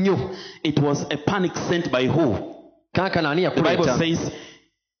likankana nnyo It was a panic sent by who? kankana ani The Bible yakuleeta says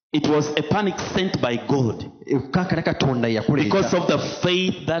it was a panic sent by God okukankana katonda because yakuleeta of the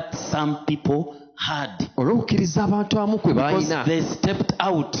faith that some people had. olw'okukkiriza abantu abamu kwe Because baalina they stepped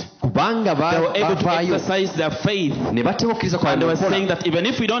out. kubanga They were able to bavaayo exercise their faith. ne bateeka okukkiriza And they kwabwe were mukola saying that even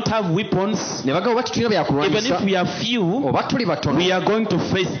if we don't have weapons, ne bagamba oba tetulina even byakulwanyisa if we are few, oba tuli batono we are going to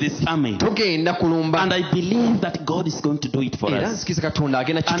face this army. tugenda kulumba And I believe that God is going to do it for era us. nzikiriza katonda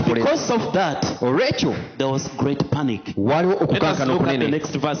agenda And kitukolera because of that, olw'ekyo there was great panic. waliwo Let us okukankana look at the okunene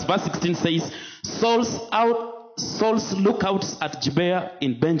next verse. Verse 16 says, Saul's lookouts at Gibeah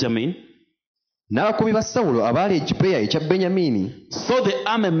in Benjamin n'abakubi ba sawulo abaali e gibeya ekya benyamini saw the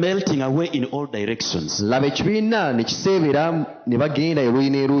army melting away in all directions. laba ekibiina ne kiseebera ne bagenda eruuyi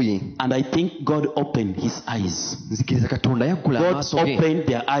n'eruuyi And I think God opened his eyes. nzikiriza katonda yaggula God amaaso ge opened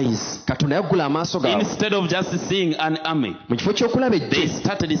their eyes. katonda yaggula amaaso gaabwe Instead of just seeing an army, mu kifo ky'okulaba they ejje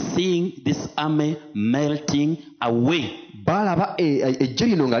started seeing this army melting away. baalaba ejje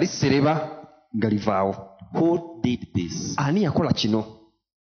lino nga lisereba nga livaawo Who did this? ani yakola kino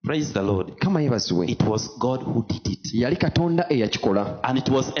Praise the Lord. kama yeebazibwe It was God who did it. yali katonda eyakikola And it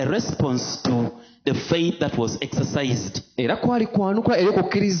was a response to the faith that was exercised era kwali kwanukula eri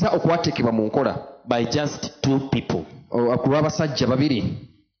okukkiriza okwateekebwa mu nkola by just two people. ku lw'abasajja babiri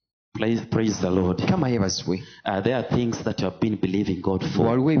Praise the Lord. kama yeebazibwe There are things that you have been believing God for,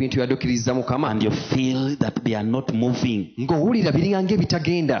 waliwo ebintu byadde okkiriza mukama and you feel that they are not moving. ng'owulira biringanga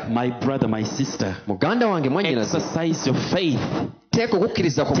ebitagenda My brother, my sister, muganda wange mwannyinaze exercise your faith teeka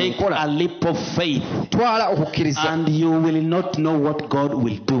okukkiriza ku Take a mukola leap of faith, twala okukkiriza and you will not know what God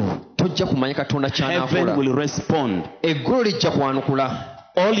will do. tojja kumanya katonda Heaven ky'anaakola will respond. eggulu lijja kwanukula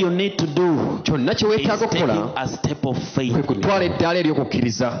All you need to do kyonna kye is weetaaga taking okukola a step of faith. kwe kutwala eddaala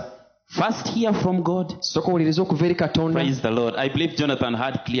ery'okukkiriza First, hear from God. sooka owuliriza okuva eri katonda Praise the Lord. I believe Jonathan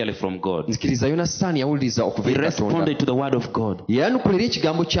heard clearly from God. nzikiriza yonasaani yawuliriza okuva He eri katonda responded to the word of God. yanukula eri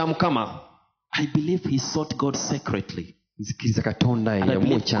ekigambo kya mukama I believe he sought God secretly. nzikiriza katonda And I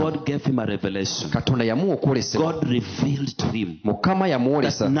believe yamuwa God gave him a revelation. katonda yamuwa okwolesebwa God revealed to him mukama that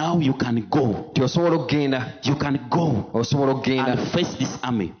yamuwolesa now you can go. nti osobola okgenda You can go osobola okgenda and face this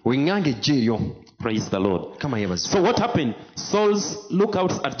army. weŋŋanga ejje eryo Praise the Lord. mukama yeebazibwe So what happened? Saul's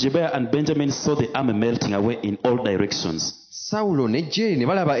lookouts at Gibeah and Benjamin saw the army melting away in all directions. sawulo n'ejje ne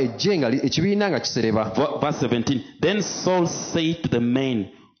balaba ejje nga ekibiina nga kisereba Verse 17. Then Saul said to the men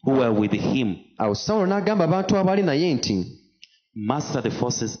who were with him, awo sawulo n'agamba abantu abaali naye nti muster the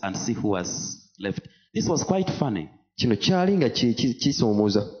forces and see who was left. This was quite funny. kino kyali nga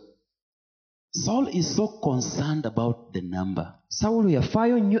kisoomooza Saul is so concerned about the number. sawulo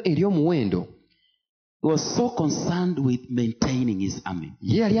yafaayo nnyo eri omuwendo He was so concerned with maintaining his army.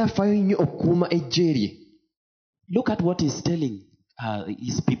 ye yali afaayo nnyo okukuuma ejje lye Look at what he's telling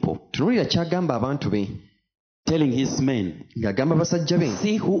his people, tunuulira ky'agamba abantu be telling his men. ng'agamba basajja be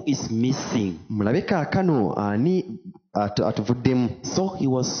See who is missing. mulabe kaakano ani atuvuddemu So he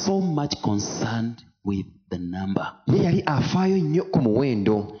was so much concerned with the number. ye yali afaayo nnyo ku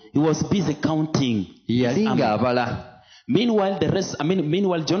muwendo He was busy counting his yali army. ng'abala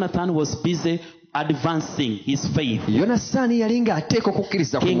Meanwhile, Jonathan was busy advancing his faith. yonasaani yali ng'ateeka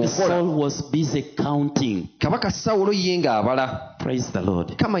okukkiriza ku King mukola Saul was busy counting. kabaka sawulo ye ng'abala Praise the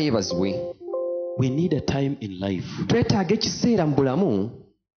Lord. kama yeebazibwe We need a time in life twetaaga ekiseera mu bulamu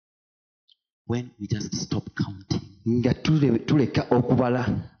when we just stop counting nga tuleka okubala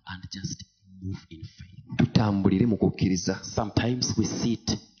and just move in faith. tutambulire mu kukkiriza Sometimes we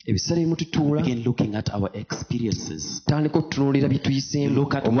sit, ebiseera ebimu tutuula begin looking at our experiences. tutandika okutunuulira bye You tuyiseemu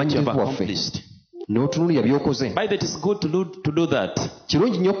look at what you have obumanyifu bwaffe accomplished. n'otunuulira by'okoze By that, it's good to do that.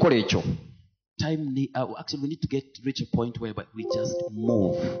 kirungi nnyo okukola ekyo Actually, we need to reach a point where we just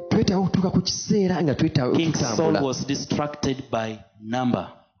move. twetaaga okutuuka ku kiseera nga King Saul tutambula was distracted by number.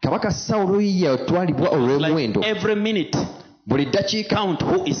 kabaka sawulo ye yatwalibwa olw'omuwendo Like every minute, buli ddakiika count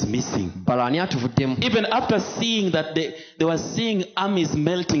who is missing. bala ani atuvuddemu Even after seeing that they were seeing armies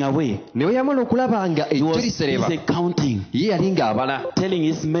melting away, ne bwe yamala okulaba nga he ejje was lisereba busy counting, ye yali ng'abala telling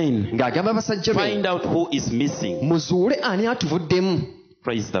his men, ng'agamba basajja be find out who is missing. muzuule ani atuvuddemu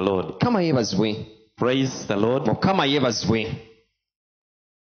Praise the Lord. kama yeebazibwe Praise the Lord. mukama yeebazibwe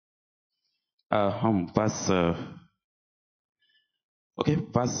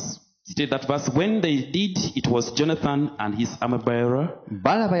Verse. When they did, it was Jonathan and his armor bearer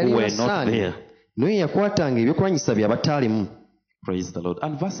balaba yali who were not yonasaani there. naye yakwatanga ebyokulwanyisa bye abataalimu Praise the Lord.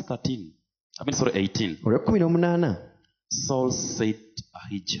 And verse 18. olw'ekkumi n'omunaana Saul said to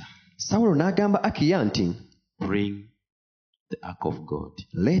Ahijah, sawulo n'agamba akiya nti bring the ark of God.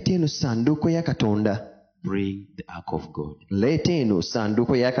 leeta eno sanduuko ya katonda Bring the ark of God. leeta eno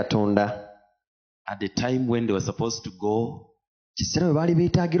sanduuko ya katonda At the time when they were supposed to go, kiseera bwe baali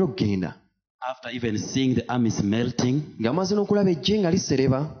beetaagira okugenda after even seeing the armies melting, ng'amaze n'okulaba ejje nga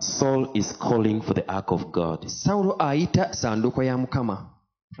lisereba Saul is calling for the ark of God. sawulo ayita sanduuko ya mukama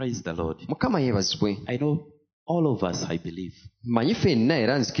Praise the Lord. mukama yeebazibwe I know all of us, I believe. mmanyi ffenna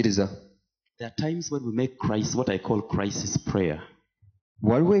era nzikiriza There are times when we make what I call crisis prayer.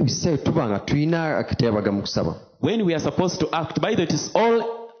 waliwo ebiseera tuba nga tulina akiteebaga mu kusaba When we are supposed to act, by the way, it is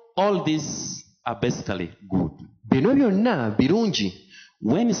all these are basically good. bino byonna birungi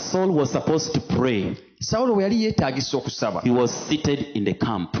When Saul was supposed to pray, sawulo bwe yali yeetaagisa okusaba he was seated in the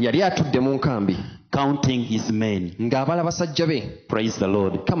camp, yali atudde mu nkambi counting his men. ng'abala basajja be Praise the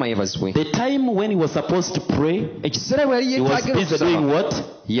Lord. kama yeebazibwe The time when he was supposed to pray, ekiseera bwe yali he was yeetaagira busy doing okusaba what?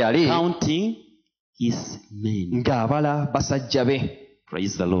 yali Counting his men. ng'abala basajja be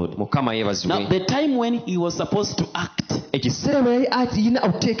Praise the Lord. mukama yeebazibwe Now, the time when he was supposed to act, ekiseera bwe yali alina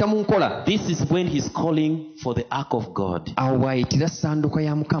okuteeka mu nkola this is when he's calling for the ark of God. awo bw'ayitira sanduuko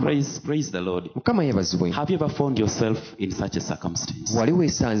ya mukama Praise the Lord. mukama yeebazibwe Have you ever found yourself in such a circumstance? wali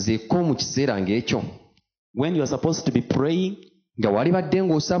weesanzeeko mu kiseera ng'ekyo When you are supposed to be praying, nga wali badde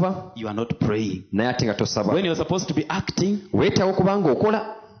ng'osaba you are not praying. naye ate nga tosaba When you are supposed to be acting, weetaaga okuba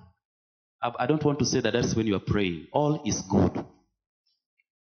ng'okola I don't want to say that that's when you are praying. All is good.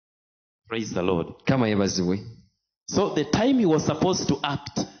 Praise the Lord. mukama yeebazibwe So the time he was supposed to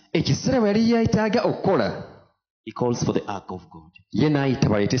act, ekiseera bwe yali yeetaaga okukola he calls for the ark of God. ye n'ayita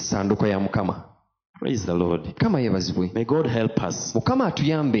baleete essanduuko ya mukama Praise the Lord. Mukama yeebazibwe. May God help us. Mukama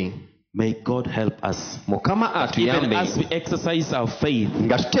atuyambe. May God help us. Mukama Even atuyambe. as we exercise our faith,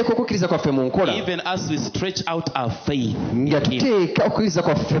 Nga tuteeka okukkiriza kwaffe mu nkola. even as we stretch out our faith, Nga tuteeka okukkiriza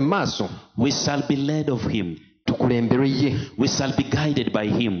kwaffe mu maaso. we shall be led of Him. Tukulemberwe ye. We shall be guided by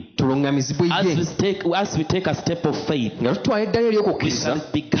Him. Tuluŋŋamizibwe ye. As we take a step of faith, Nga tutwala eddayo we ery'okukkiriza. shall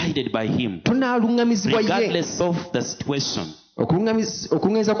be guided by Him, Tunaaluŋŋamizibwa ye. regardless of the situation.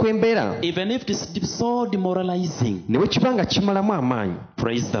 Okuŋŋamiza kw'embeera. Even if it is so demoralizing, Ne bwe kiba nga kimalamu amaanyi.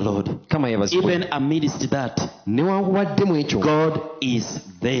 praise the Lord. Mukama yeebazibwe. Even amidst that, Newankubadde mu ekyo. God is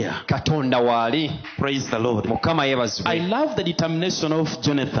there. Katonda waali. Praise the Lord. Mukama I yeebazibwe. love the determination of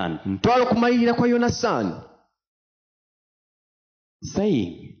Jonathan, Ntwala okumalirira kwa Yonasaani.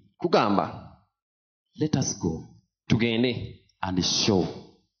 saying, Kugamba. let us go Tugende. and show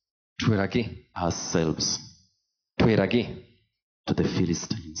Twerage. ourselves Twerage. to the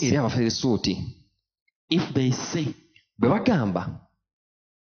Philistines. Eri Abafirisuuti. If they say, Bwe bagamba.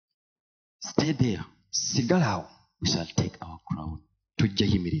 stay there, Sigala awo. we shall take our crown. Tujja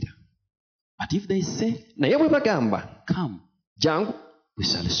yimirira. But if they say, Naye bwe bagamba. come, Jangu. we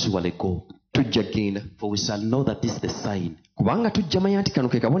shall surely go. Tujja genda. For we shall know that this is the sign Kubanga tujja manya nti kano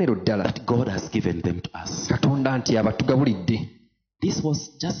ke kabonero ddala. that God has given them to us. Katonda nti abatugabulidde. This was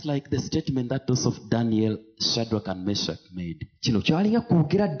just like the statement that those of Daniel, Shadrach and Meshach made Kino kyalinga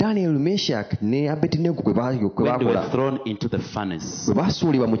kwogera Daniel, Meshach ne Abednego kwe when they baakola. were thrown into the furnace. Bwe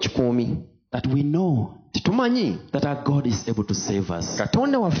baasuulibwa mu kikoomi. That we know Tetumanyi. that our God is able to save us.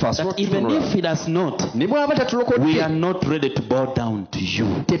 Katonda waffe asobola That even if kutunula. He does not, Ne bw'aba we are tatulokodde. not ready to bow down to you.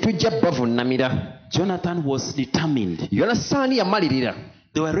 Tetujja bavunnamira. Jonathan was determined. Yonasaani yamalirira.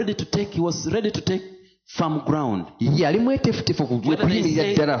 He was ready to take firm ground. Yali mweteefuteefu Whether they okuyimirira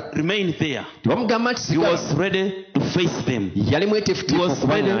say, ddala. remain there, Tebamugamba nti he sigala. was ready to face them. Yali He mweteefuteefu was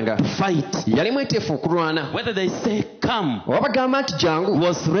ready okubaŋŋanga. to fight. Yali mweteefu okulwana. Whether they say, come, Oba bagamba nti he jangu.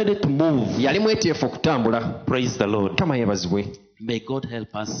 was ready to move. Yali mweteefu okutambula. Praise the Lord. Mukama yeebazibwe. May God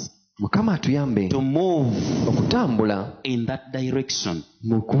help us Mukama atuyambe to move okutambula in that direction.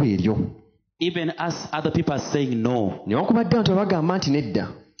 mu kkubo eryo. Even as other people are saying no, Newankubadde abantu bagamba nti nedda.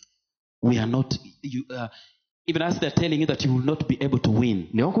 we are not, even as they're telling you that you will not be able to win,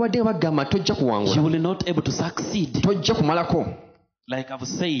 Newankubadde bagamba tojja you kuwangula. will not able to succeed. Tojja kumalako. Like I've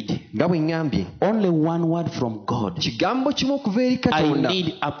said, Nga bwe ŋŋambye. only one word from God. Kigambo kimu okuva eri I Katonda.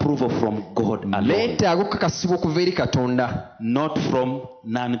 need approval from God alone, Neetaaga okukakasibwa okuva eri Katonda. not from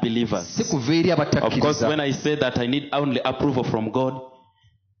non-believers. Si kuva eri Of course, abatakkiriza. when I say that I need only approval from God,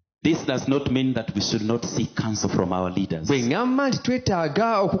 this does not mean that we should not seek counsel from our leaders. Bwe ŋŋamba nti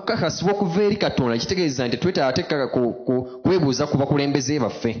twetaaga okukakasibwa okuva eri Katonda kitegeeza nti twetaaga tekaka kwebuuza ku bakulembeze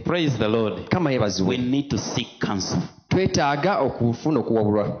baffe. Praise the Lord. Kama We yeebazibwe. need to seek counsel. Twetaaga okufuna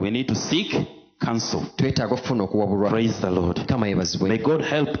okuwabulwa. We need to seek counsel. Twetaaga okufuna okuwabulwa. Praise the Lord. Kama May yeebazibwe. God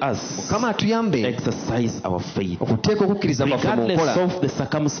help us Mukama atuyambe exercise our faith, okuteeka okukkiriza kwaffe mu regardless nkola. of the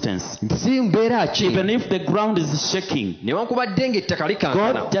circumstance. Si mbeera ki. Even if the ground is shaking, Newankubadde ng'ettaka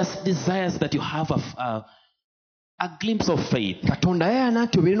likankana. God just desires that you have a glimpse of faith, Katonda yayana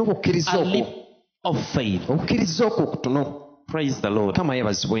nti obeere n'okukkiriza a okwo. leap of faith. Okukkiriza okwo okutono. Praise the Lord. Kama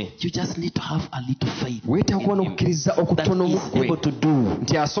yeebazibwe. You just need to have a little faith Weetaaga kuba in Him, n'okukkiriza that okutono mu He is able ggwe. to do.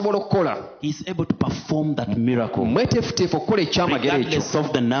 Nti asobola okukola. He is able to perform that miracle, Mweteefuteefu okukola ekyamagero ekyo. regardless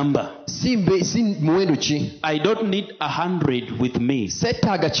of the number. Si muwendo ki. I don't need 100 with me.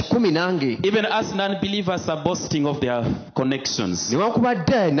 Seetaaga 100 nange. Even as non-believers are boasting of their connections.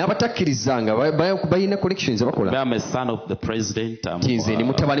 Newankubadde n'abatakkirizanga balina collections bakola. I'm a son of the president. Nti nze ndi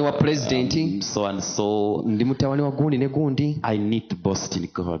mutabani wa pulezidenti. So and so. Ndi mutabani wa gundi ne gundi. I need to boast in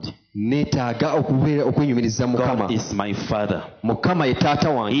God. Neetaaga okwenyumiriza Mukama. God is my father. Mukama ye taata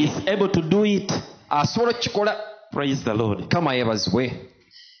He wange. is able to do it. Asobola okukikola. Praise the Lord. Kama yeebazibwe.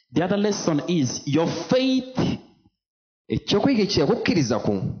 The other lesson is your faith Ekyokuyiga ekirala okukkiriza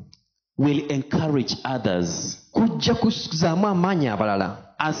ku will encourage others kujja kuzaamu amaanyi abalala.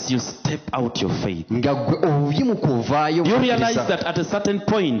 as you step out your faith. Nga ggwe obuyimuka ovaayo. You realize that at a certain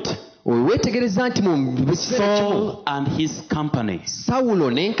point, Weetegereza nti mu biseera kimu Saul and his company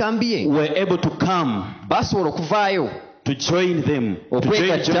Sawulo n'enkambi ye were able to come basobola okuvaayo to join them, to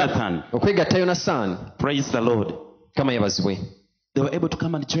join Jonathan. okwegatta Yonasaani. Praise the Lord. Kama yeebazibwe. They were able to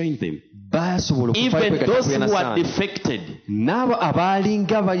come and join them. Basobola okuvaayo Even okwegatta those ku who are Yonasaani. defected. N'abo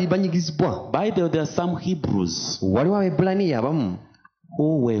abaalinga banyigizibwa. By the way, there are some Hebrews Waliwo Abaebbulaniya abamu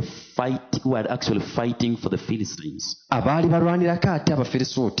who were actually fighting for the Philistines. abaali balwanirako ate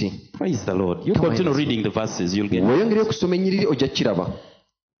Abafirisuuti. Praise the Lord. You Come continue on. reading the verses, you'll get it. Weeyongere okusoma ennyiriri ojja kiraba.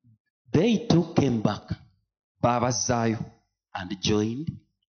 They too came back Baabazzaayo and joined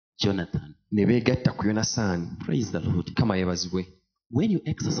Jonathan ne beegatta ku yonasaani. Praise the Lord. Kama yeebazibwe. When you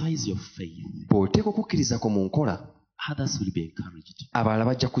exercise your faith, bw'oteeka okukkiriza kwo mu nkola, others will be encouraged. abalala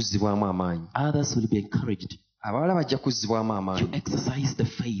bajja kuzzibwamu amaanyi. Others will be encouraged. abalala bajja kuzzibwamu You amaanyi. exercise the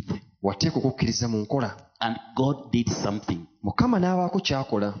faith, wateeka okukkiriza mu nkola, and God did something. Mukama n'abaako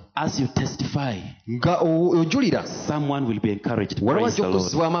ky'akola. As you testify, nga ojulira, someone will be encouraged. waliwo Praise ajja the Lord.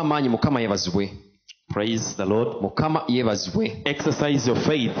 kuzzibwamu amaanyi. Mukama yeebazibwe. Praise the Lord. Mukama yeebazibwe. Exercise your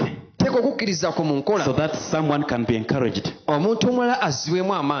faith teeka okukkiriza kwo mu nkola, so that someone can be encouraged. omuntu omulala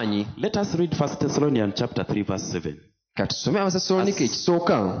azzibwemu amaanyi. Let us read 1 Thessalonians chapter 3 verse 7 katusome Abasessalonike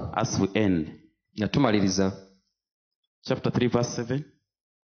ekisooka as we end. nga tumaliriza. Chapter 3 verse 7.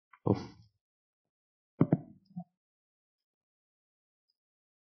 Oh.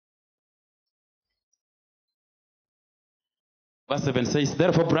 Verse 7 says,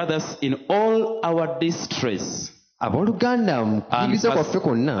 therefore, brothers, in all our distress abooluganda mu kuyigiriza kwaffe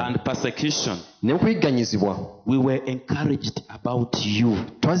kwonna and persecution, ne mu kuyigganyizibwa, we were encouraged about you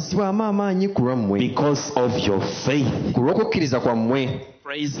twazzibwamu amaanyi ku lwammwe, because of your faith. ku lw'okukkiriza kwammwe.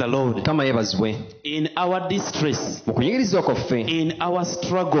 Praise the Lord. Kama yeebazibwe. In our distress, mu kunyigirizibwa kwaffe, in our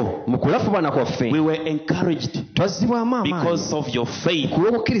struggle, mu kulafubana kwaffe, we were encouraged twazzibwamu amaanyi because of your faith. ku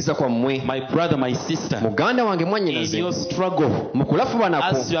lw'okukkiriza kwammwe. My brother, my sister, Muganda wange in mwannyinaze, your struggle, mu kulafubana kwo,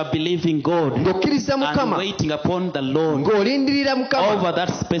 as you are believing God ng'okkiriza and Mukama, waiting upon the Lord ng'olindirira Mukama over that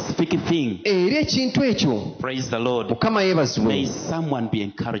specific thing. eri ekintu ekyo. Praise the Lord. Mukama yeebazibwe. May someone be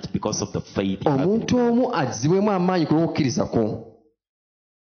encouraged because of the faith. you have. omuntu omu azzibwemu amaanyi ku lw'okukkiriza kwo.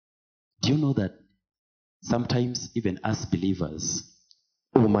 Do you know that sometimes even as believers,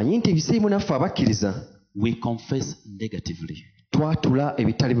 omanyi nti ebiseera naffe abakkiriza we confess negatively, twatula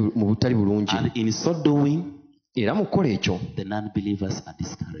ebitali mu butali bulungi, and in so doing, era mu kukola ekyo the non-believers are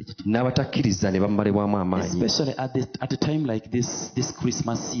discouraged. n'abatakkiriza ne bamalibwamu amaanyi. Especially at a time like this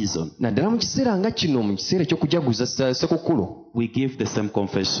Christmas season, naddala mu kiseera nga kino, mu kiseera eky'okujaguza Ssekukkulu, we give the same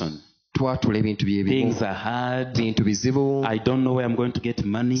confession. twatula ebintu byebimu, Things are hard. bintu bizibu, I don't know where I'm going to get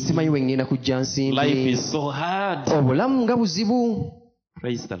money. simanyi we ngenda kujja Life nsimbi, is so hard. obulamu nga buzibu.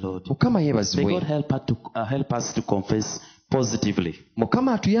 Praise the Lord. Mukama May yeebazibwe. God help us to confess positively,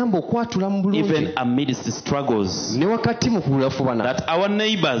 Mukama atuyamba okwatula mu bulungi, even amidst struggles, ne wakati mu kulafubana, that our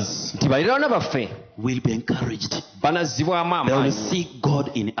neighbors nti baliraana baffe will be encouraged. banazzibwamu They will amaanyi, see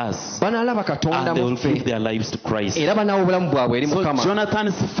God in us, banaalaba Katonda and they mu will give ffe, their lives to Christ. era banaawa obulamu bwabwe eri So Mukama.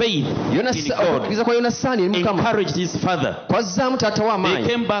 Jonathan's faith in God Okukkiriza kwa Yonasaani eri Mukama encouraged his father. kwazzaamu taata wa They amaanyi,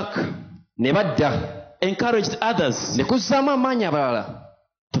 came back, ne badda encouraged others ne kuzzaamu amaanyi abalala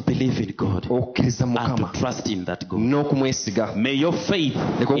to believe in God okukkiriza mu and to Mukama trust in that God. n'okumwesiga. May your faith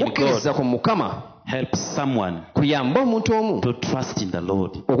Leka in okukkiriza God ku Mukama help someone kuyamba omuntu omu to trust in the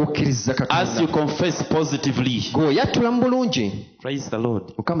Lord. okukkiriza As you Katonda, confess positively, ng'oyatula mu bulungi. praise the Lord.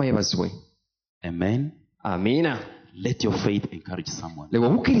 Mukama yeebazibwe. Amen. Amiina. Let your faith encourage someone. Leka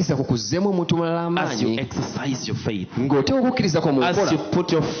okukkiriza kukuzzeemu omuntu mulala As you amaanyi, exercise your faith, ng'oteeka okukkiriza kwo mu as you nkola,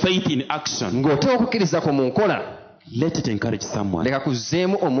 put your faith in action, ng'oteeka okukkiriza kwo mu nkola, let it encourage someone. leka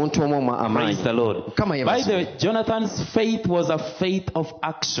kuzzeemu omuntu omu Praise the amaanyi. Lord. Mukama By the yeebazibwe. way, Jonathan's faith was a faith of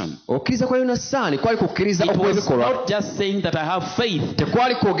action. Okukkiriza kwa Yonasaani kwali kukkiriza It was okw'ebikolwa, not just saying that I have faith.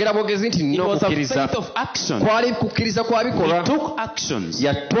 tekwali kwogera bwogezi nti It nina was a okukkiriza, faith of action. kwali kukkiriza kwa He bikolwa. took actions.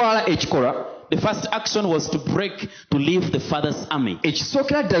 Yatwala ekikolwa. The first action was to leave the father's army.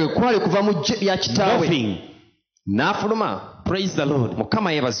 Ekisookera ddala kwali okuva mu ggye lya kitaawe Moving. n'afuluma. Praise the Lord.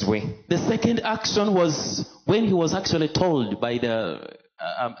 Mukama yeebazibwe. The second action was when he was actually told by the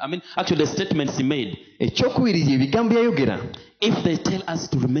statements he made. Ekyokubiri ebigambo byayogera. If they tell us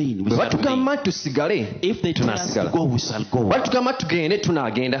to remain, we Bwe shall remain. batugamba tusigale, If they tell us to tunaasigala. go, we shall go. Batugamba tugende,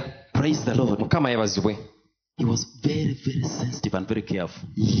 tunaagenda. Praise the Lord. Mukama yeebazibwe. He was very, very sensitive and very careful.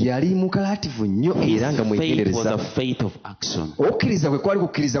 Yali mukalaativu nnyo era nga His faith was a mwegendereza. faith of action. Okukkiriza kwe kwali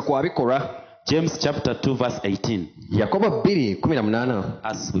kukkiriza kwa bikolwa. James chapter 2 verse 18. Yakobo 2:18,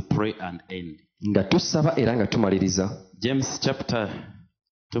 As we pray and end. nga tusaba era nga tumaliriza. James chapter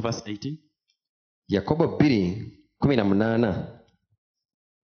 2 verse 18. Yakobo 2:18.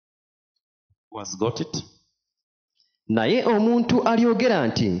 Was got it? Naye omuntu alyogera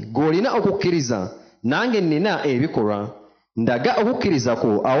nti gw'olina okukkiriza nange nnina ebikolwa, ndaga okukkiriza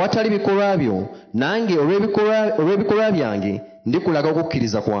kwo awatali bikolwa byo, nange olw'ebikolwa byange ndikulaga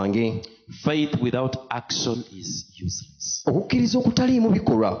okukkiriza kwange. Faith without action is useless. Okukkiriza okutaliimu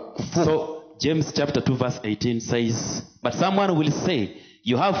bikolwa kufu. So James chapter 2 verse 18 says, but someone will say,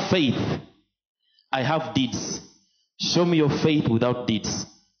 you have faith, I have deeds. Show me your faith without deeds,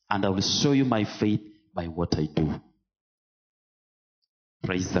 and I will show you my faith by what I do.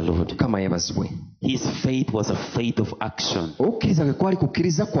 Praise the Lord. Mukama yeebazibwe. His faith was a faith of action. Okukkiriza kwe kwali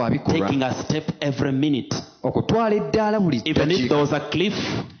kukkiriza kwa bikolwa. Taking a step every minute. Okutwala eddaala buli Even if there was a cliff,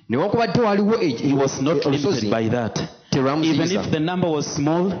 newankubadde waliwo he was not limited by that. Even if the number was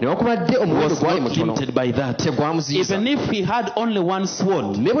small, newankubadde he omuwendo was gwali not mutono limited by that. tegwamuziyiza. Even if he had only one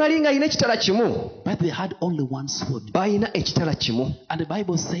sword, ne bwali nga alina ekitala kimu, but they had only one sword. balina ekitala kimu. And the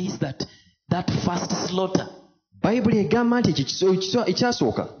Bible says that first slaughter, bayibuli egamba nti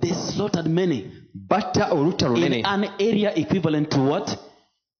ekyasooka they slaughtered many batta olutta in lunene an area equivalent to what?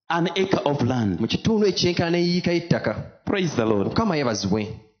 An acre of land. mu kitundu ekyenkana n'eyiika y'ettaka. Praise the Lord. Mukama yeebazibwe.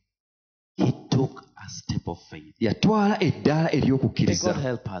 He took a step of faith. yatwala eddaala May God ery'okukkiriza.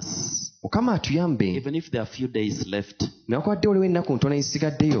 help us. Mukama atuyambe. Even if there are few days left newankubadde waliwo ennaku ntono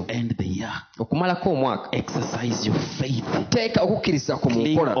ezisigaddeyo to end the year, okumalako omwaka, exercise your faith. teeka okukkiriza ku mu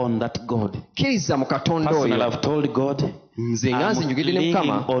Cling nkola. on that God. kkiriza mu Katonda Personally, oyo. I've told God, nze nga I'm nzinjugidde ne leaning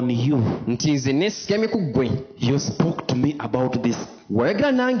Mukama on you. nti nze neesigamye ku ggwe. You spoke to me about this.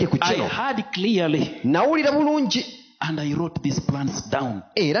 wayogera nange ku I kino. heard clearly, nawulira bulungi and I wrote these plans down.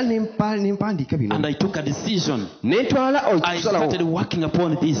 era ne mpandiika bino. And I took a decision. ne ntwala I started okusalawo. working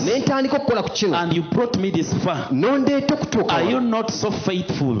upon this. ne ntandika okukola ku kino. And you brought me this far. n'ondeeta okutuuka Are you wano. not so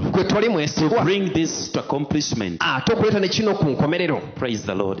faithful gwe toli to mwesigwa bring this to accomplishment? ate okuleeta ne kino ku nkomerero. Praise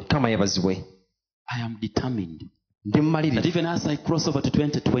the Lord. Mukama yeebazibwe. I am determined ndi that mumalirivu even as I cross over to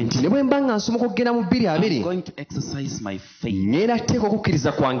 2020, ne bwe mba nga nsomoka okugenda mu I'm 2020 going to exercise my faith. ngenda teeka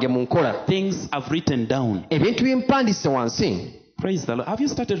okukkiriza kwange mu nkola. Things I've written down. ebintu bye mpandiise wansi. Praise the Lord. Have you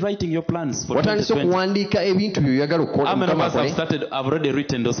started writing your plans for watandise 2020? okuwandiika ebintu byoyagala How many of Mukama us have akole. I've already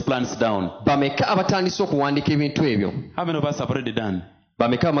written those plans down? bameka abatandise okuwandiika ebintu ebyo. How many of us have already done?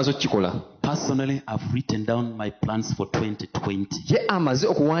 bameka amaze okukikola. Personally, I've written down my plans for 2020. ye amaze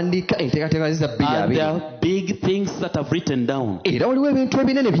okuwandiika enteekateeka ze za And there 2020. are big things that I've written down. era waliwo ebintu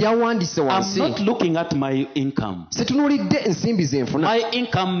ebinene byawandiise I'm wansi. not looking at my income. situnuulidde ensimbi zenfuna. My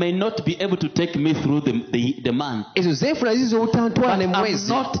income may not be able to take me through the month. ezo zenfuna zizo obutantwala ne But I'm mwezi.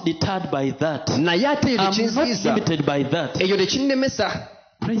 not deterred by that. naye ate eyo I'm not tekinziyiza. limited by that. eyo tekinnemesa.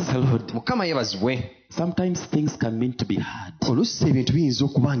 Praise the Lord. Mukama yeebazibwe. Sometimes things can mean to be hard. oluusi ebintu biyinza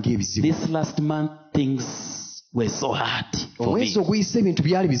okuba ng'ebizibu. This last month, things were so hard for me. omwezi oguyise ebintu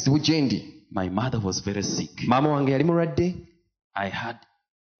byali bizibu gye ndi. My mother was very sick. maama wange yali mulwadde.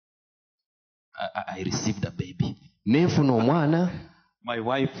 I received a baby. n'enfuna omwana. My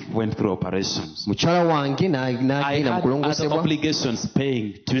wife went through operations. mukyala wange I n'agenda mu had other kulongoosebwa. obligations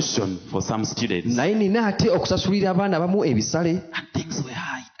paying tuition for some students. naye nina ate okusasulira abaana abamu ebisale. And things were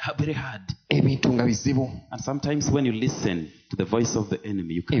very hard. ebintu nga bizibu. And sometimes when you listen to the voice of the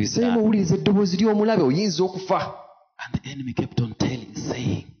enemy, you can ebiseera die. muwuliriza eddoboozi ly'omulabe oyinza okufa. And the enemy kept on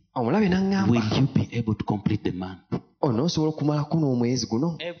saying, omulabe n'aŋŋamba, will you be able to complete the month? onoosobola okumalako n'omwezi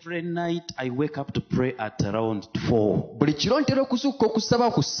guno. Every night I wake up to pray at around 4. buli kiro ntera okuzuukuka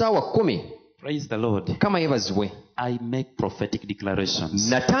okusaba ku ssaawa 10. Praise the Lord. Mukama yeebazibwe. I make prophetic declarations.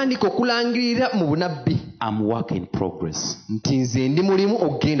 natandika okulangirira mu bunabbi I'm work in progress. nti nze ndi mulimu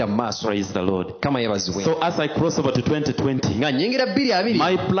okugenda mu maaso. Praise the Lord. Mukama yeebazibwe. So as I cross over to 2020, nga nnyingira 2020,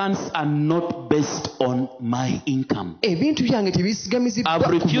 my plans are not based on my income. ebintu byange tebisigamiziddwa I've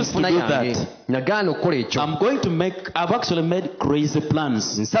ku refused to nfuna do yange. that. nagaana okukola ekyo. I've actually made crazy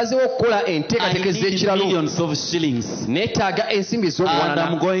plans. nsazeewo okukola I enteekateeka need ez'ekiralu. millions of shillings. neetaaga ensimbi And I'm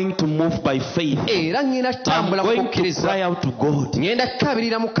ez'obuwanana. going to move by faith. era ngenda I'm kutambula mu going to kukkiriza. cry out to God. ngenda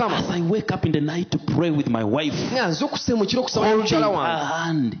kukabirira Mukama. As I wake up in the night to pray with my wife, nga nze okusema mu kiro okusaba holding mukyala her wange.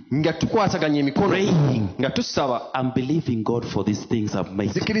 hand, nga tukwataganya emikono. praying. nga tusaba. I'm believing God for these things I've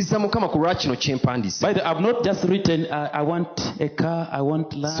made. zikiriza Mukama ku lwa kino kyempandiise. By the way, I've not just written, I want a car, I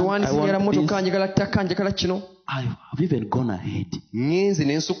want land, I siwandisigala want motoka, this. njagala ttaka, njagala kino. I've even gone ahead ngenze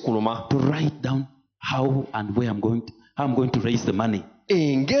n'ensukkuluma to write down how and where I'm going to raise the money.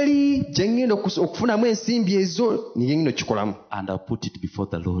 engeri gye ngenda okufunamu ensimbi ezo niye ngenda okikolamu. And I'll put it before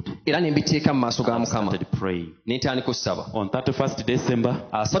the Lord. era ne mbiteeka mu maaso ga I Mukama. started praying. ne ntandika okusaba. On 31st December,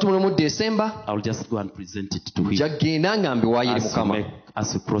 31 Desemba I'll just go and present it to Him jagenda nga mbiwaayire Mukama.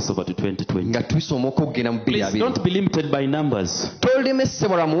 as we cross over to 2020. nga tusomoka okugenda mu Please 2020. don't be limited by numbers.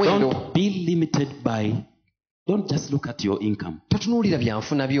 tolemesebwa muwendo. Don't be limited by, don't just look at your income totunuulira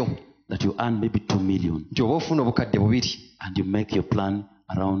byanfuna byo that you earn maybe 2 million nti oba ofuna obukadde 2 and you make your plan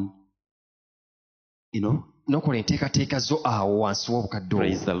around, n'okola enteekateeka zo awo wansi w'obukadde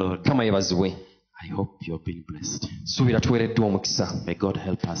praise obwo. the Lord. Mukama yeebazibwe. I hope you're being blessed. suubira tuweereddwa omukisa. May God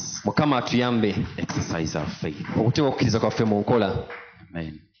help us Mukama atuyambe exercise our faith. okuteeka okukkiriza kwaffe mu nkola.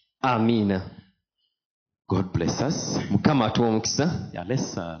 Amen. amiina. God bless us. Mukama atuwa omukisa. Yeah,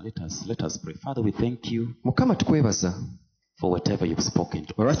 let us pray. Father, we thank you Mukama tukwebaza for whatever you've spoken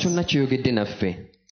to olwa us. kyonna ky'oyogedde naffe.